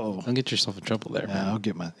 Uh-oh. Don't get yourself in trouble there. Yeah, man. I'll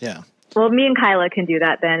get Well, me and Kyla can do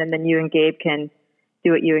that then, and then you and Gabe can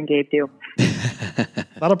do what you and Gabe do.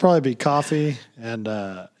 That'll probably be coffee, and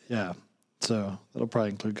so that'll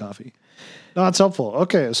probably include coffee. No, that's helpful.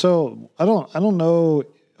 Okay, so I don't know.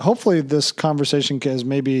 Hopefully, this conversation has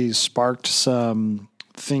maybe sparked some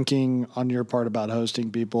thinking on your part about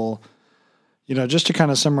hosting people. Just to kind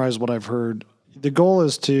of summarize what I've heard, the goal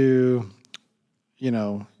is to,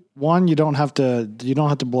 one, you don't have to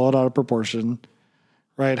blow it out of proportion,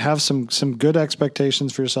 right? Have some good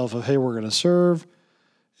expectations for yourself of, hey, we're going to serve.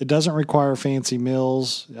 It doesn't require fancy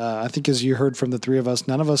meals. I think as you heard from the three of us,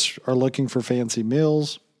 none of us are looking for fancy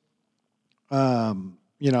meals. And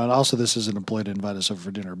also this isn't a ploy to invite us over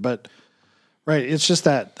for dinner, but right. It's just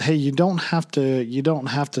that, hey, you don't have to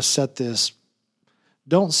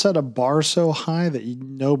don't set a bar so high that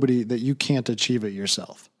you can't achieve it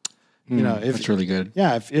yourself. If that's really good.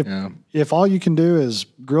 Yeah. If all you can do is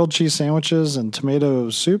grilled cheese sandwiches and tomato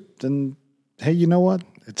soup, then hey, you know what?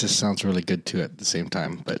 It just sounds really good too at the same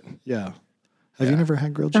time. But yeah, have you never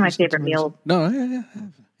had grilled cheese? One of my favorite meals. No,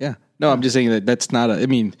 yeah. No, I'm just saying that's not I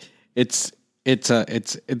mean, it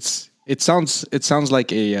sounds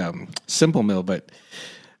like a simple meal, but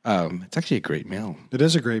it's actually a great meal. It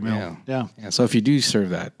is a great meal. Yeah. So if you do serve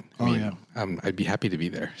that, I'd be happy to be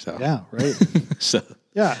there. So yeah, right. So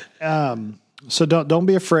yeah. So don't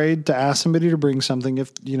be afraid to ask somebody to bring something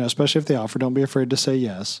if especially if they offer. Don't be afraid to say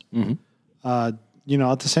yes. Mm-hmm.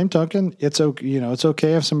 At the same token, it's okay. It's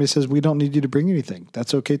okay if somebody says we don't need you to bring anything.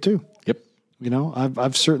 That's okay too. Yep.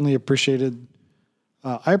 I've certainly appreciated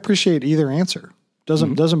I appreciate either answer.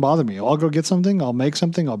 Doesn't bother me. I'll go get something. I'll make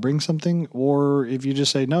something. I'll bring something. Or if you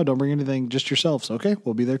just say no, don't bring anything, just yourselves. Okay,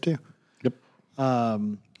 we'll be there too. Yep.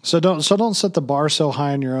 So don't set the bar so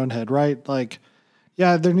high in your own head, right? Like,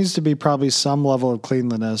 yeah, there needs to be probably some level of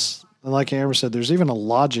cleanliness. And like Amber said, there's even a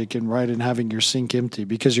logic in having your sink empty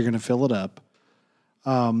because you're going to fill it up.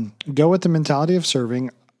 Go with the mentality of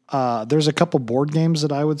serving. There's a couple board games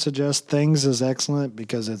that I would suggest. Things is excellent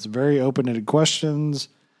because it's very open-ended questions.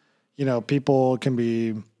 People can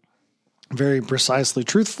be very precisely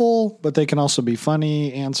truthful, but they can also be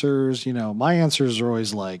funny answers. My answers are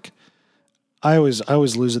always like, I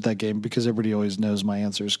always lose at that game because everybody always knows my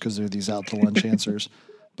answers because they're these out to lunch answers.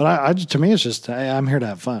 But to me, it's just, I'm here to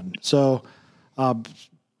have fun. So,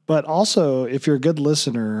 but also if you're a good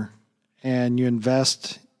listener and you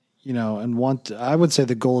invest, and I would say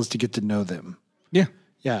the goal is to get to know them. Yeah.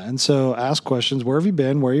 Yeah. And so ask questions. Where have you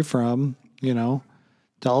been? Where are you from?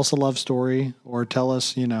 Tell us a love story or tell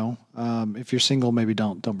us, if you're single, maybe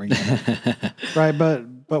don't bring that up. Right.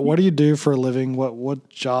 But what do you do for a living? What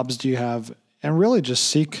jobs do you have? And really just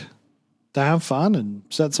seek to have fun and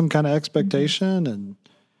set some kind of expectation. And,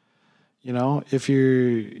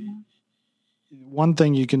 one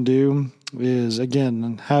thing you can do is,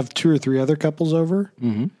 again, have 2 or 3 other couples over.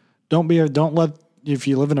 Mm-hmm. If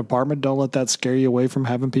you live in an apartment, don't let that scare you away from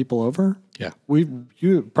having people over. Yeah.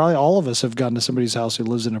 Probably all of us have gone to somebody's house who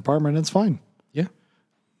lives in an apartment. It's fine. Yeah.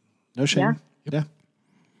 No shame. Yeah.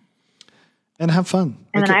 And have fun.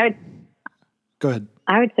 And then go ahead.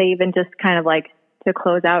 I would say even just kind of like to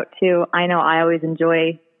close out too, I know I always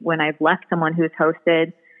enjoy when I've left someone who's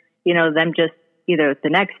hosted, them just either the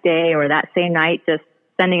next day or that same night, just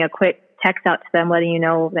sending a quick text out to them, letting you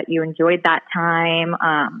know that you enjoyed that time,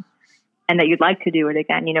 and that you'd like to do it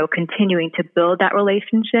again, continuing to build that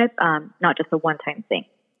relationship, not just a one-time thing.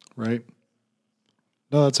 Right.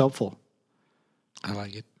 No, that's helpful. I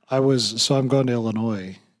like it. I'm going to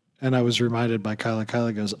Illinois, and I was reminded by Kyla.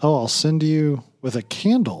 Kyla goes, "Oh, I'll send you with a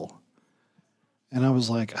candle." And I was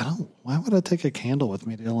like, why would I take a candle with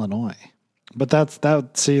me to Illinois? But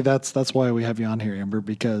that's why we have you on here, Amber,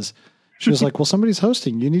 because she was like, well, somebody's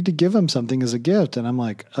hosting. You need to give them something as a gift. And I'm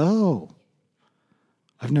like, oh,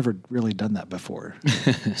 I've never really done that before.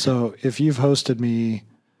 So if you've hosted me,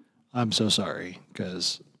 I'm so sorry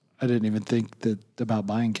because I didn't even think about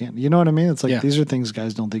buying candy. You know what I mean? It's like, these are things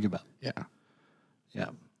guys don't think about. Yeah. Yeah.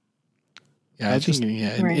 Yeah.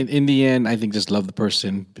 In the end, I think just love the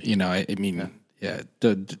person,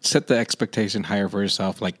 set the expectation higher for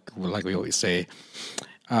yourself. Like we always say,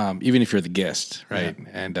 even if you're the guest, right.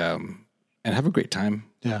 Yeah. And have a great time.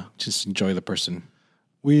 Yeah. Just enjoy the person.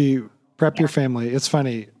 We prep your family. It's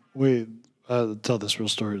funny. We tell this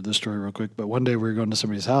story real quick. But one day we were going to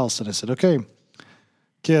somebody's house, and I said, "Okay,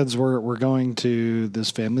 kids, we're going to this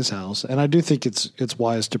family's house." And I do think it's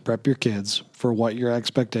wise to prep your kids for what your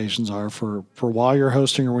expectations are for while you're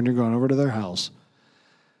hosting or when you're going over to their house.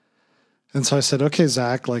 And so I said, "Okay,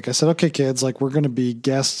 Zach," "Okay, kids, we're going to be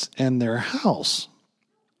guests in their house.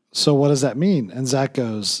 So what does that mean?" And Zach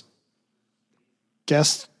goes,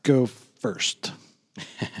 "Guests go first."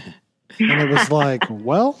 And it was like,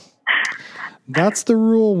 well, that's the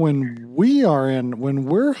rule when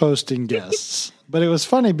we're hosting guests. But it was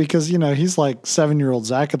funny because, he's like 7-year-old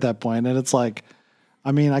Zach at that point. And it's like,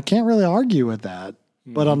 I mean, I can't really argue with that.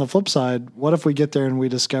 Mm-hmm. But on the flip side, what if we get there and we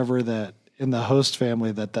discover that in the host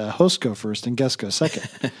family that the hosts go first and guests go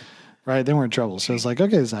second, right? Then we're in trouble. So it's like,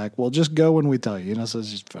 okay, Zach, well, just go when we tell you, so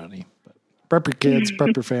it's just funny. But prep your kids,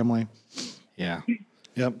 prep your family. Yeah.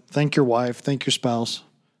 Yep. Thank your wife. Thank your spouse.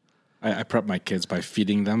 I prep my kids by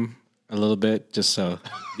feeding them a little bit just so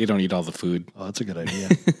they don't eat all the food. Oh, that's a good idea.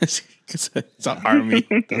 It's an army.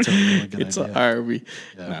 That's a really good idea. It's an army.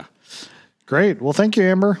 Yeah. No. Great. Well, thank you,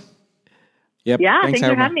 Amber. Yep. Yeah, thanks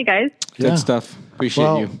for having me, guys. Good stuff.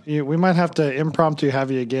 Appreciate you. We might have to impromptu have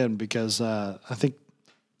you again because I think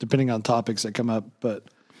depending on topics that come up, but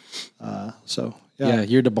yeah,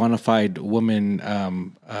 you're the bona fide woman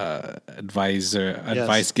advice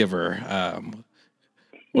giver.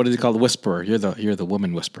 What is it called? Whisperer. You're the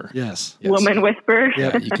woman whisperer. Yes. Woman whisperer.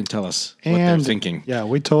 Yeah, you can tell us what they're thinking. Yeah,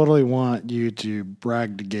 we totally want you to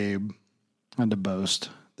brag to Gabe and to boast.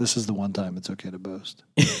 This is the one time it's okay to boast.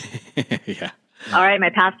 Yeah. All right, my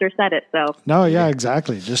pastor said it, so. No, yeah,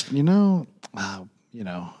 exactly. Just it's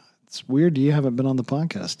weird you haven't been on the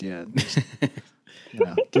podcast yet. Just,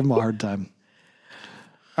 give them a hard time.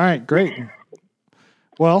 All right, great.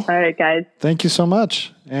 Well, all right, guys. Thank you so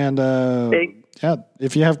much. And yeah,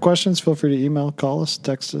 if you have questions, feel free to email, call us,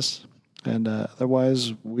 text us, and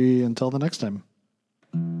otherwise, until the next time.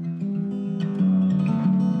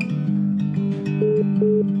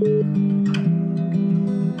 you.